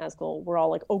see the Nazgul, we're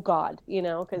all like, "Oh God,"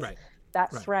 because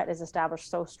that threat is established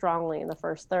so strongly in the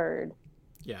first third.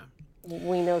 Yeah,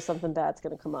 we know something bad's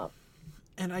going to come up.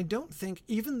 And I don't think,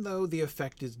 even though the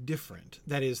effect is different,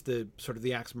 that is the sort of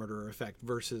the axe murderer effect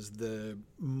versus the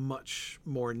much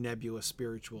more nebulous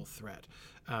spiritual threat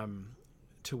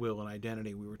to will and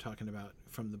identity we were talking about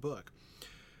from the book.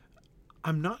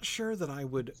 I'm not sure that I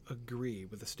would agree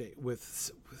with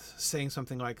with saying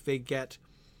something like they get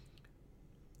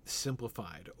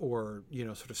simplified or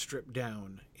sort of stripped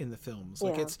down in the films.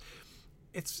 Like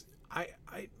I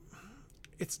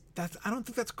don't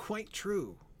think that's quite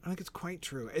true. I think it's quite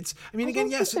true. It's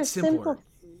simpler.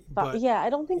 But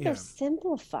I don't think they're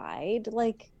simplified.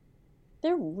 Like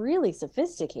they're really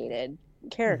sophisticated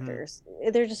characters.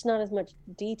 Mm-hmm. They're just not as much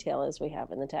detail as we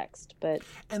have in the text,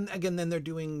 and again, then they're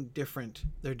doing different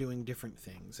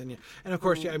things, and of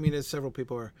course, I mean, as several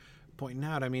people are pointing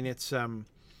out, I mean, it's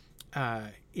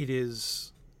it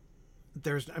is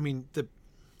there's, I mean,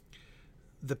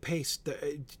 the pace,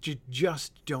 you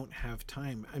just don't have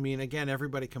time. I mean, again,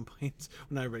 everybody complains, well,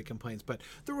 not everybody complains, but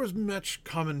there was much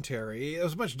commentary, there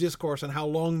was much discourse on how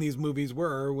long these movies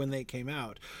were when they came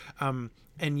out,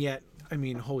 and yet, I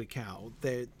mean, holy cow,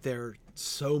 they're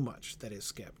so much that is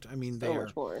skipped. I mean,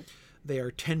 they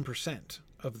are 10%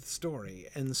 of the story,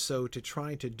 and so to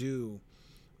try to do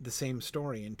the same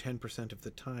story in 10% of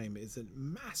the time is a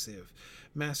massive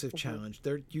challenge.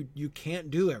 You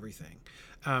can't do everything,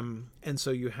 and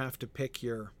so you have to pick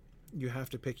your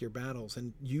battles.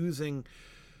 And using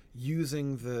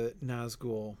the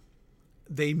Nazgul,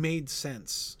 they made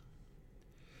sense,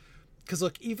 because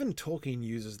look, even Tolkien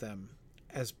uses them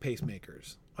as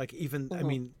pacemakers. Like even, I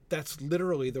mean, that's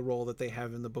literally the role that they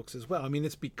have in the books as well. I mean,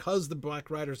 it's because the Black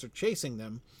Riders are chasing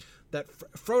them that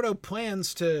Frodo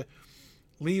plans to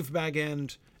leave Bag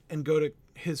End and go to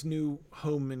his new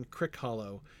home in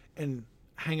Crickhollow and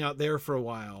hang out there for a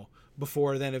while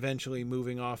before then eventually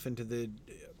moving off into the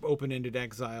open-ended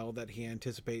exile that he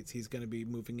anticipates he's going to be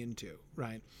moving into,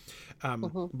 right?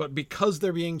 But because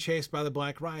they're being chased by the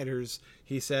Black Riders,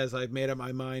 he says, I've made up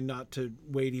my mind not to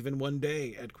wait even one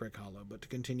day at Crickhollow, but to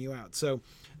continue out. So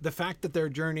the fact that their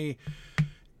journey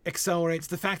accelerates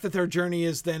the fact that their journey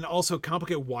is then also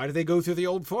complicated. Why do they go through the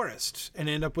Old Forest and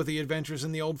end up with the adventures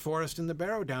in the Old Forest in the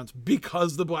Barrow Downs?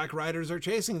 Because the Black Riders are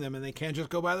chasing them and they can't just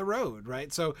go by the road,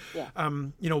 right? So, Yeah.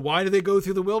 Why do they go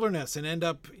through the wilderness and end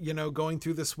up, going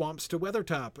through the swamps to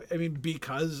Weathertop? I mean,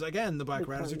 because, again, the Black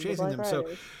Riders are chasing them.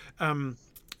 Riders. So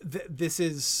this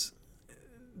is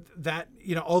that,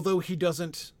 although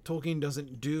Tolkien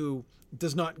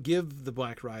does not give the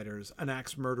Black Riders an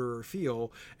axe murderer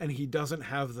feel, and he doesn't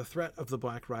have the threat of the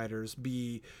Black Riders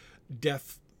be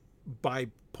death by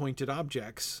pointed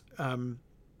objects.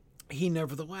 He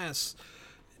nevertheless,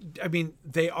 I mean,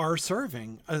 they are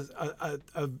serving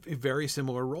a very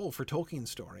similar role for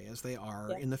Tolkien's story as they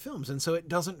are in the films, and so it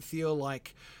doesn't feel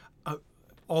like,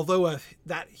 although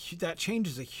that change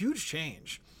is a huge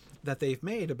change that they've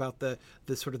made about the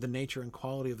sort of the nature and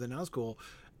quality of the Nazgul.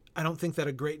 I don't think that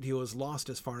a great deal is lost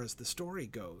as far as the story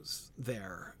goes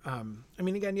there. I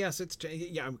mean, again, yes,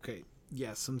 okay.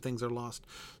 Yes, some things are lost,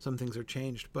 some things are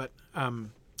changed. But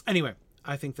anyway,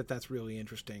 I think that that's really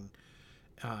interesting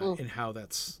in how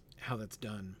that's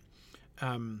done.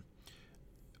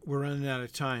 We're running out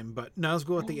of time, but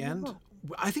Nazgul at the end,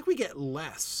 I think we get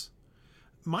less.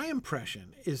 My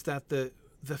impression is that the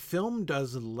film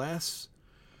does less.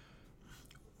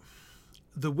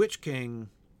 The Witch King,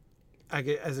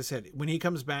 as I said, when he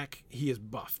comes back, he is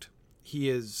buffed. He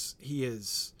is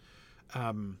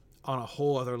on a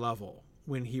whole other level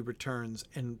when he returns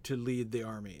and to lead the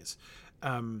armies.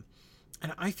 And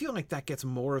I feel like that gets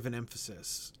more of an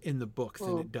emphasis in the book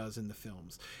than it does in the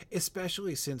films,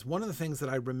 especially since one of the things that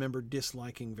I remember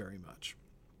disliking very much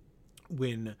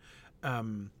when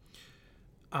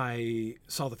I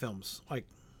saw the films, like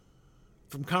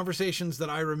from conversations that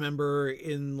I remember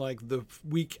in like the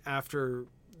week after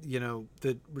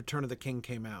the Return of the King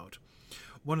came out,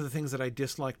 one of the things that I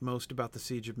disliked most about the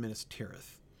Siege of Minas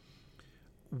Tirith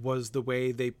was the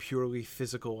way they purely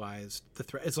physicalized the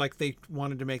threat. It's like they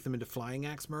wanted to make them into flying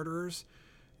axe murderers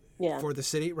for the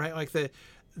city, right? Like that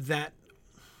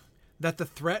the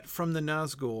threat from the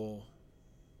Nazgul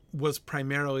was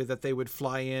primarily that they would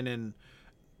fly in and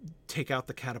take out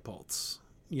the catapults,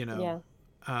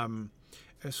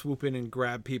 swoop in and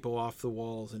grab people off the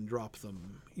walls and drop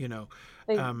them,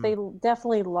 They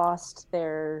definitely lost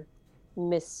their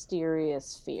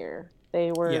mysterious fear.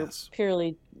 They were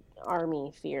purely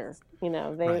army fear.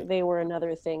 They were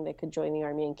another thing that could join the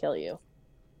army and kill you.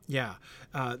 Yeah,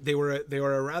 they were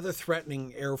a rather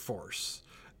threatening air force,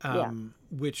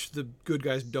 which the good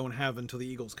guys don't have until the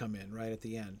Eagles come in right at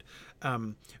the end.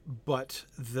 But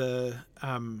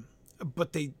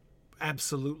they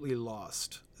absolutely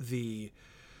lost the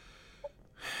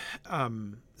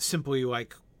simply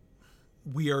like,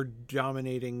 we are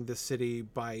dominating the city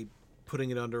by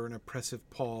putting it under an oppressive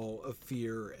pall of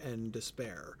fear and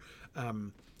despair,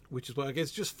 which is what I guess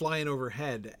just flying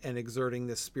overhead and exerting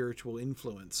this spiritual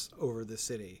influence over the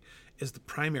city is the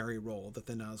primary role that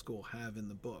the Nazgul have in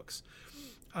the books.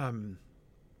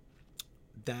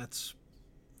 That's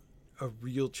a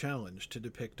real challenge to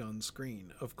depict on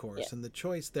screen, of course, and the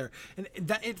choice there, and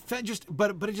that it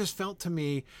just felt to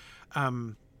me.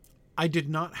 I did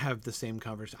not have the same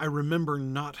conversation. I remember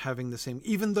not having the same,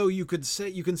 even though you can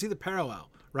see the parallel,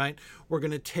 right? We're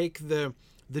going to take the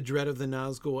dread of the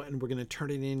Nazgul and we're going to turn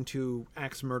it into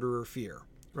axe murderer fear,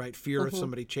 right? Fear of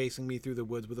somebody chasing me through the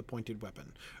woods with a pointed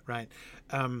weapon, right?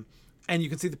 And you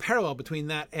can see the parallel between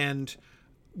that and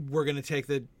we're going to take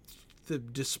the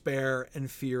despair and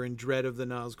fear and dread of the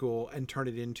Nazgul and turn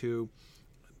it into,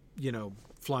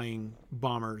 flying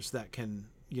bombers that can,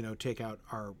 take out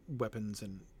our weapons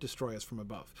and destroy us from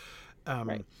above.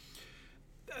 Right.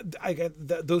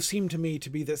 Those seem to me to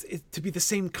be the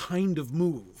same kind of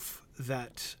move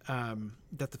that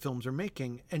the films are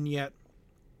making, and yet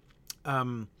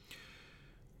the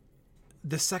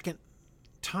second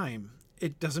time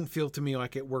it doesn't feel to me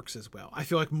like it works as well. I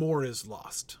feel like more is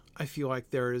lost. I feel like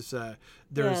there is a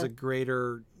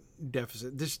greater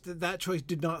deficit. That choice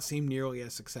did not seem nearly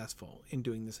as successful in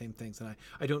doing the same things, and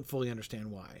I don't fully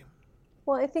understand why.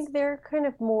 Well, I think they're kind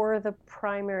of more the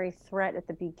primary threat at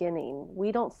the beginning.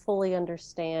 We don't fully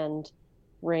understand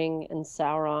Ring and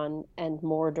Sauron and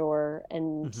Mordor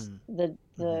and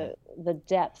the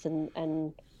depth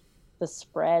and the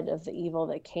spread of the evil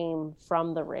that came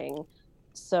from the Ring.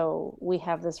 So we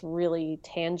have this really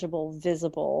tangible,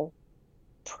 visible,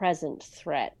 present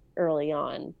threat early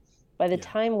on. By the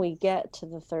time we get to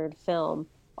the third film,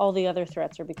 all the other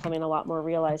threats are becoming a lot more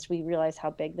realized. We realize how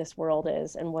big this world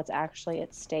is and what's actually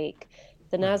at stake.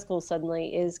 The Nazgul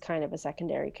suddenly is kind of a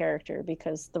secondary character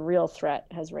because the real threat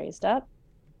has raised up.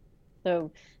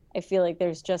 So I feel like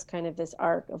there's just kind of this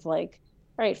arc of like,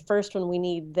 right, first when we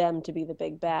need them to be the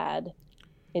big bad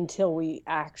until we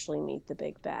actually meet the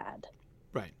big bad.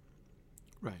 Right.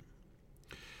 Right.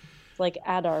 It's like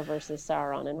Adar versus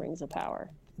Sauron in Rings of Power.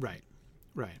 Right.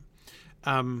 Right.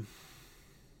 Um,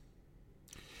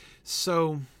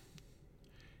 so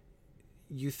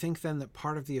you think then that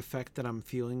part of the effect that I'm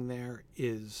feeling there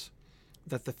is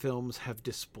that the films have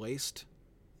displaced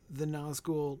the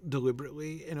Nazgul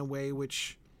deliberately in a way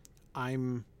which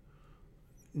I'm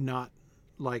not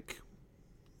like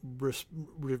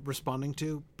responding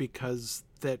to, because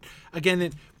that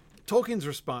again Tolkien's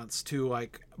response to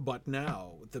like but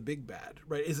now the big bad,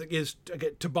 right, is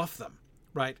to buff them,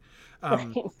 right?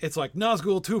 Right. It's like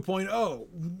Nazgul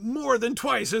 2.0 more than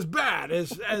twice as bad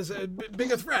as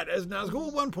big a threat as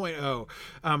Nazgul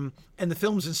 1.0, and the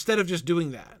films, instead of just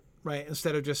doing that, right,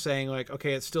 instead of just saying like,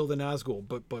 okay, it's still the Nazgul,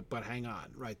 but hang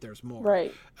on, right, there's more,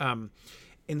 Right.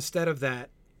 Instead of that,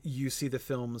 you see the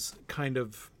films kind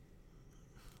of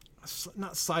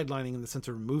not sidelining in the sense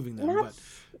of removing them, Not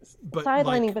but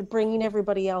sidelining, like, but bringing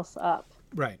everybody else up.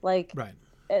 right, Like right,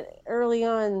 early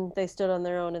on, they stood on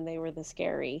their own and they were the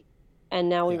scary, and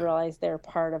now we yeah, realize they're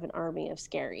part of an army of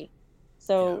scary. yeah,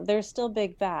 So they're still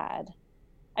big bad.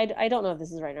 I don't know if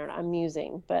this is right or not. I'm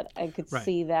musing, but I could right.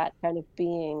 see that kind of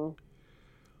being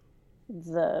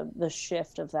the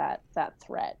shift of that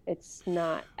threat. It's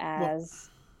not Well, as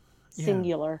yeah,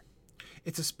 singular.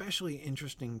 it's especially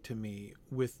interesting to me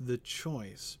with the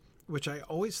choice, which I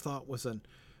always thought was a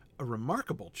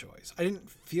remarkable choice. I didn't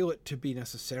feel it to be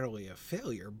necessarily a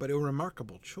failure, but a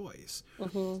remarkable choice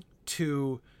Mm-hmm.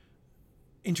 to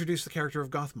introduce the character of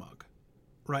Gothmog,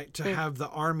 right? To have the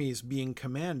armies being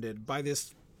commanded by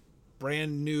this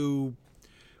brand new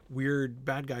weird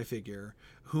bad guy figure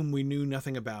whom we knew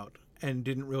nothing about and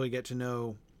didn't really get to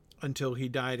know until he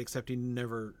died, except he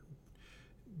never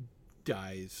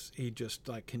dies. He just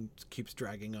like keeps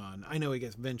dragging on. I know he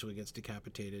eventually gets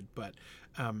decapitated, but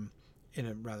in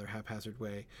a rather haphazard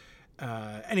way.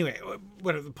 Anyway,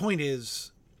 what the point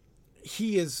is,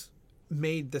 he is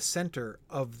made the center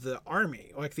of the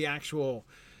army, like the actual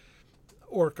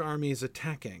orc army is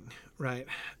attacking, right?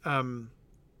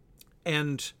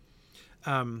 And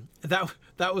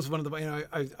that was one of the,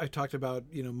 I talked about,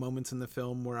 moments in the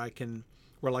film where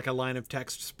where like a line of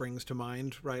text springs to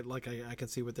mind, right? Like I can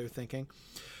see what they're thinking.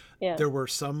 Yeah. There were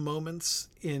some moments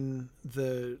in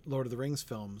the Lord of the Rings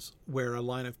films where a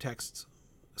line of text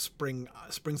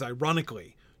springs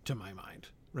ironically to my mind,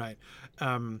 right?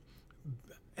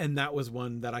 And that was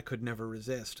one that I could never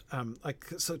resist.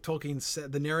 So Tolkien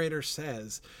said, the narrator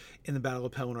says in the Battle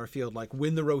of Pelennor Field, like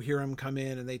when the Rohirrim come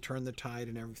in and they turn the tide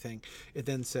and everything, it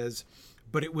then says,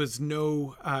 but it was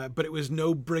no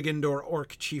brigand or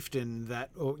orc chieftain that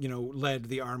led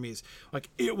the armies. Like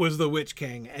it was the Witch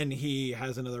King, and he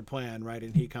has another plan, right?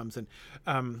 And he comes and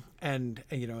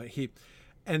he.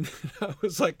 And I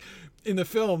was like, in the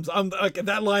films, I'm like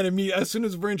that line of me. As soon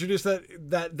as we're introduced,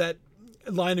 that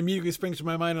line immediately springs to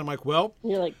my mind. And I'm like, well,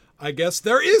 You're like, I guess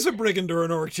there is a brigand or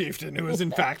an orc chieftain who is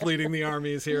in fact leading the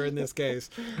armies here in this case.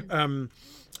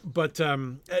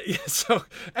 So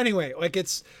anyway, like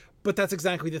but that's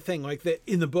exactly the thing. Like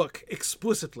in the book,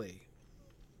 explicitly,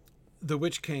 the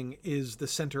Witch King is the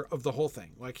center of the whole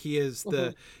thing. Like he is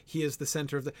the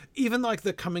center of even like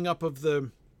the coming up of the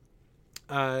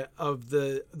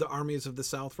armies of the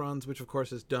Southrons, which of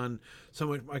course is done so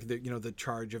much like the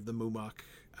charge of the Mumak,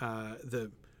 the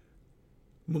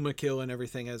Mumakil and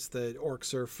everything as the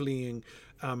orcs are fleeing,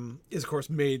 is of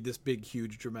course made this big,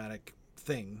 huge, dramatic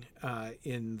thing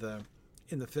in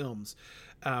the films,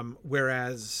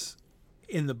 whereas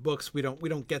in the books we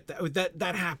don't get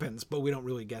that happens, but we don't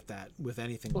really get that with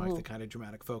anything like the kind of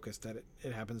dramatic focus that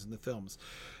it happens in the films.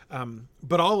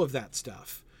 But all of that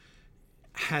stuff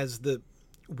has the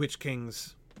Witch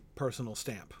King's personal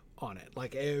stamp on it,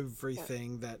 like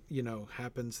everything that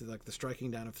happens, like the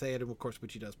striking down of Theoden, of course,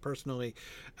 which he does personally,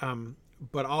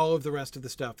 but all of the rest of the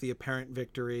stuff, the apparent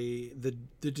victory,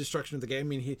 the destruction of the game. I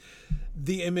mean,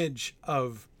 the image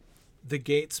of the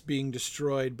gates being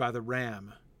destroyed by the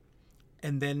ram,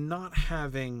 and then not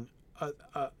having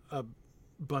a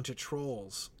bunch of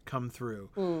trolls come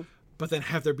through, but then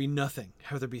have there be nothing,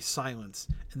 have there be silence,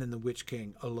 and then the Witch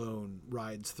King alone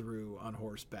rides through on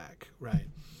horseback, right?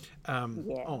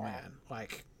 yeah. Oh man,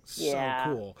 like so Yeah.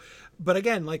 cool. But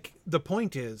again, like the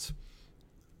point is,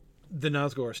 the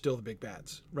Nazgul are still the big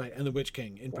bads, right? And the Witch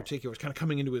King in particular is kind of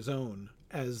coming into his own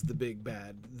as the big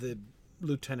bad, the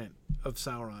lieutenant of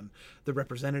Sauron, the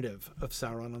representative of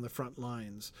Sauron on the front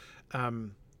lines.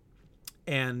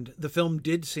 And the film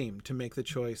did seem to make the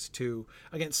choice to,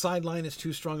 again, sideline is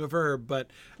too strong a verb,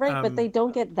 but Right, but they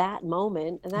don't get that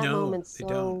moment, and that no, moment's they so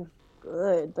don't.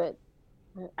 good, but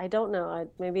I don't know.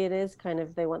 Maybe it is kind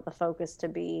of they want the focus to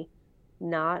be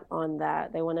not on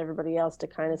that. They want everybody else to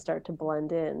kind of start to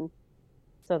blend in,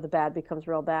 so the bad becomes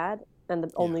real bad, and the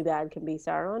Yeah. only bad can be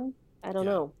Sauron. I don't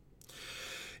Yeah. know.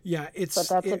 Yeah,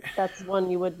 But that's one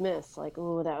you would miss. Like,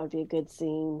 oh, that would be a good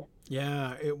scene.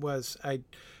 yeah, it was.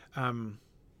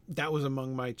 That was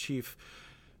among my chief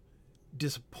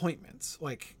disappointments.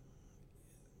 Like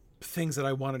things that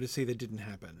I wanted to see that didn't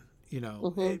happen. You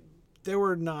know, Mm-hmm. there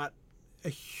were not a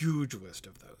huge list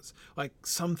of those. Like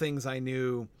some things I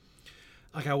knew.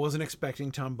 Like I wasn't expecting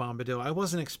Tom Bombadil. I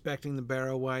wasn't expecting the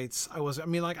Barrow Wights.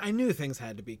 I knew things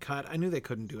had to be cut. I knew they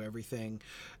couldn't do everything.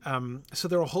 So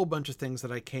there were a whole bunch of things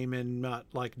that I came in not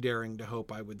like daring to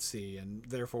hope I would see, and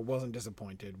therefore wasn't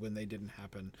disappointed when they didn't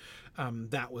happen.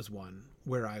 That was one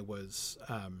where I was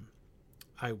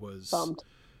Bummed.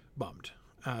 bummed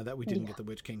that we didn't Yeah. get the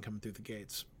Witch King coming through the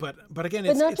gates. But again,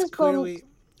 But not it's just bummed. clearly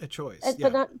a choice. But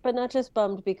Yeah, not just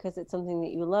bummed because it's something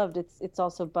that you loved. It's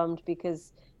also bummed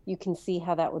because you can see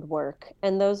how that would work.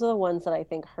 And those are the ones that I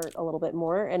think hurt a little bit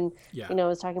more. And yeah, I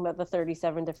was talking about the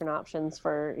 37 different options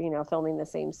for, filming the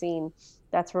same scene.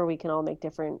 That's where we can all make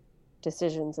different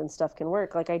decisions and stuff can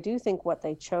work. Like I do think what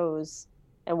they chose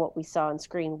and what we saw on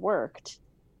screen worked,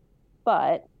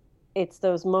 but it's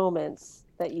those moments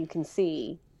that you can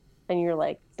see and you're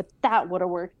like, but that would have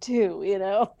worked too,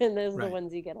 And those are the right,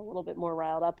 ones you get a little bit more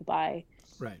riled up by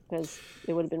right. because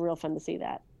it would have been real fun to see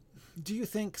that. Do you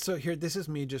think so? Here, this is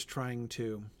me just trying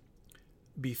to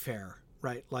be fair,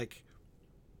 right? Like,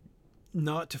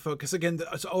 not to focus again.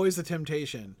 It's always the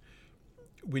temptation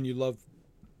when you love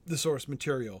the source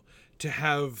material to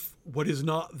have what is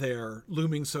not there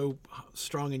looming so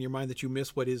strong in your mind that you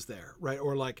miss what is there, right?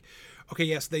 Or like, okay,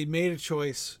 yes, they made a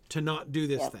choice to not do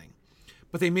this Yep. thing,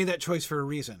 but they made that choice for a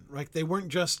reason, right? They weren't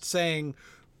just saying,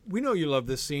 we know you love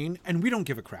this scene and we don't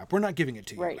give a crap. We're not giving it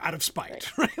to you Right. out of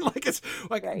spite, right? Like it's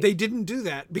like Right. they didn't do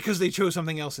that because they chose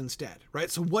something else instead, right?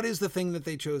 So what is the thing that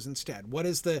they chose instead? What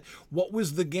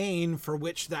was the gain for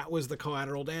which that was the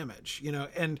collateral damage,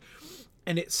 And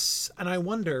I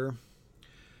wonder,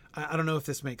 I don't know if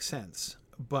this makes sense,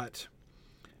 but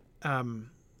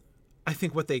I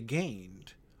think what they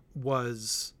gained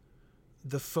was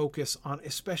the focus on,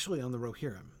 especially on the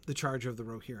Rohirrim, the Charge of the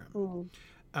Rohirrim.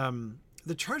 Mm.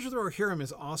 The Charge of the Rohirrim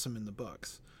is awesome in the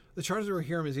books. The Charge of the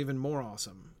Rohirrim is even more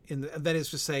awesome that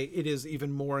is to say, it is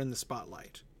even more in the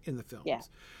spotlight in the films. Yeah.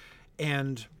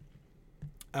 And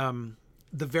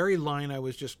the very line I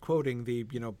was just quoting,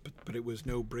 but it was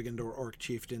no brigand or orc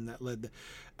chieftain that led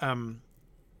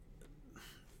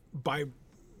by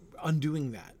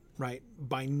undoing that, right?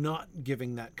 By not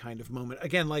giving that kind of moment.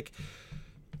 Again, like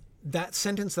that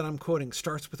sentence that I'm quoting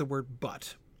starts with the word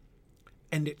but.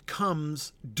 And it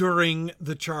comes during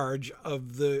the charge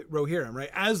of the Rohirrim, right?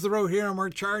 As the Rohirrim are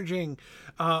charging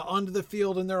onto the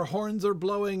field and their horns are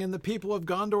blowing and the people of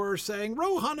Gondor are saying,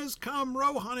 Rohan has come,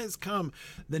 Rohan has come.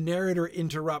 The narrator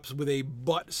interrupts with a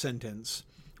but sentence,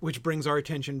 which brings our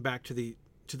attention back to the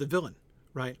villain,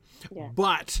 right? Yeah.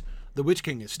 But the Witch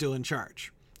King is still in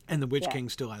charge. And the Witch Yeah. King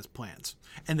still has plans.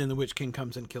 And then the Witch King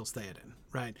comes and kills Theoden,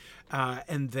 right?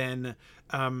 And then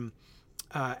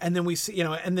we see,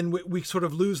 and then we sort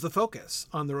of lose the focus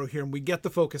on the Rohirrim. We get the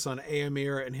focus on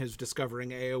Éomer and his discovering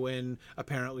Éowyn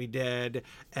apparently dead,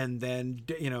 and then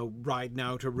ride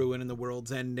now to ruin and the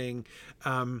world's ending.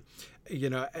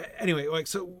 Anyway, like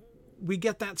so, we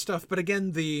get that stuff. But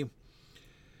again, the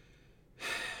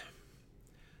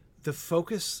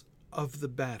focus of the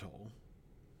battle.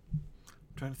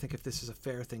 I'm trying to think if this is a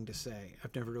fair thing to say.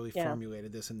 I've never really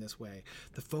formulated this in this way.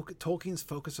 Tolkien's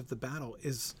focus of the battle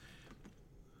is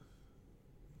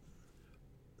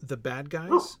the bad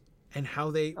guys and how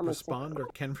they respond or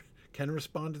can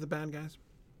respond to the bad guys.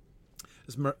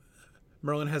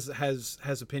 Merlin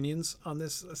has opinions on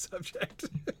this subject.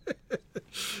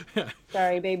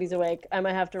 Sorry, baby's awake. I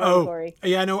might have to run, Corey.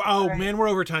 Yeah, no. Oh right. Man, we're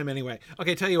over time anyway.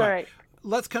 Okay, tell you what. All right.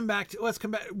 Let's come back.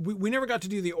 We never got to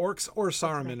do the orcs or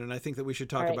Saruman, and I think that we should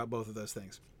talk about both of those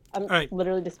things. I'm all right.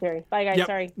 literally despairing. Bye, guys. Yep.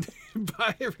 Sorry.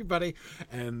 Bye, everybody.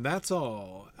 And that's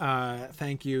all.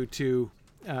 Thank you to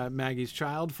Maggie's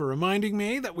Child for reminding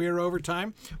me that we are over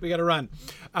time. We got to run.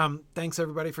 Thanks,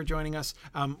 everybody, for joining us.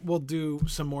 We'll do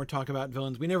some more talk about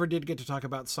villains. We never did get to talk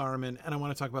about Saruman, and I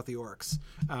want to talk about the orcs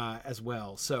as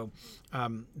well. So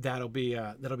that'll be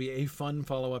a fun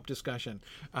follow-up discussion.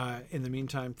 In the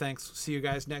meantime, thanks. See you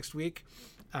guys next week.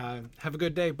 Have a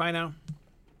good day. Bye now.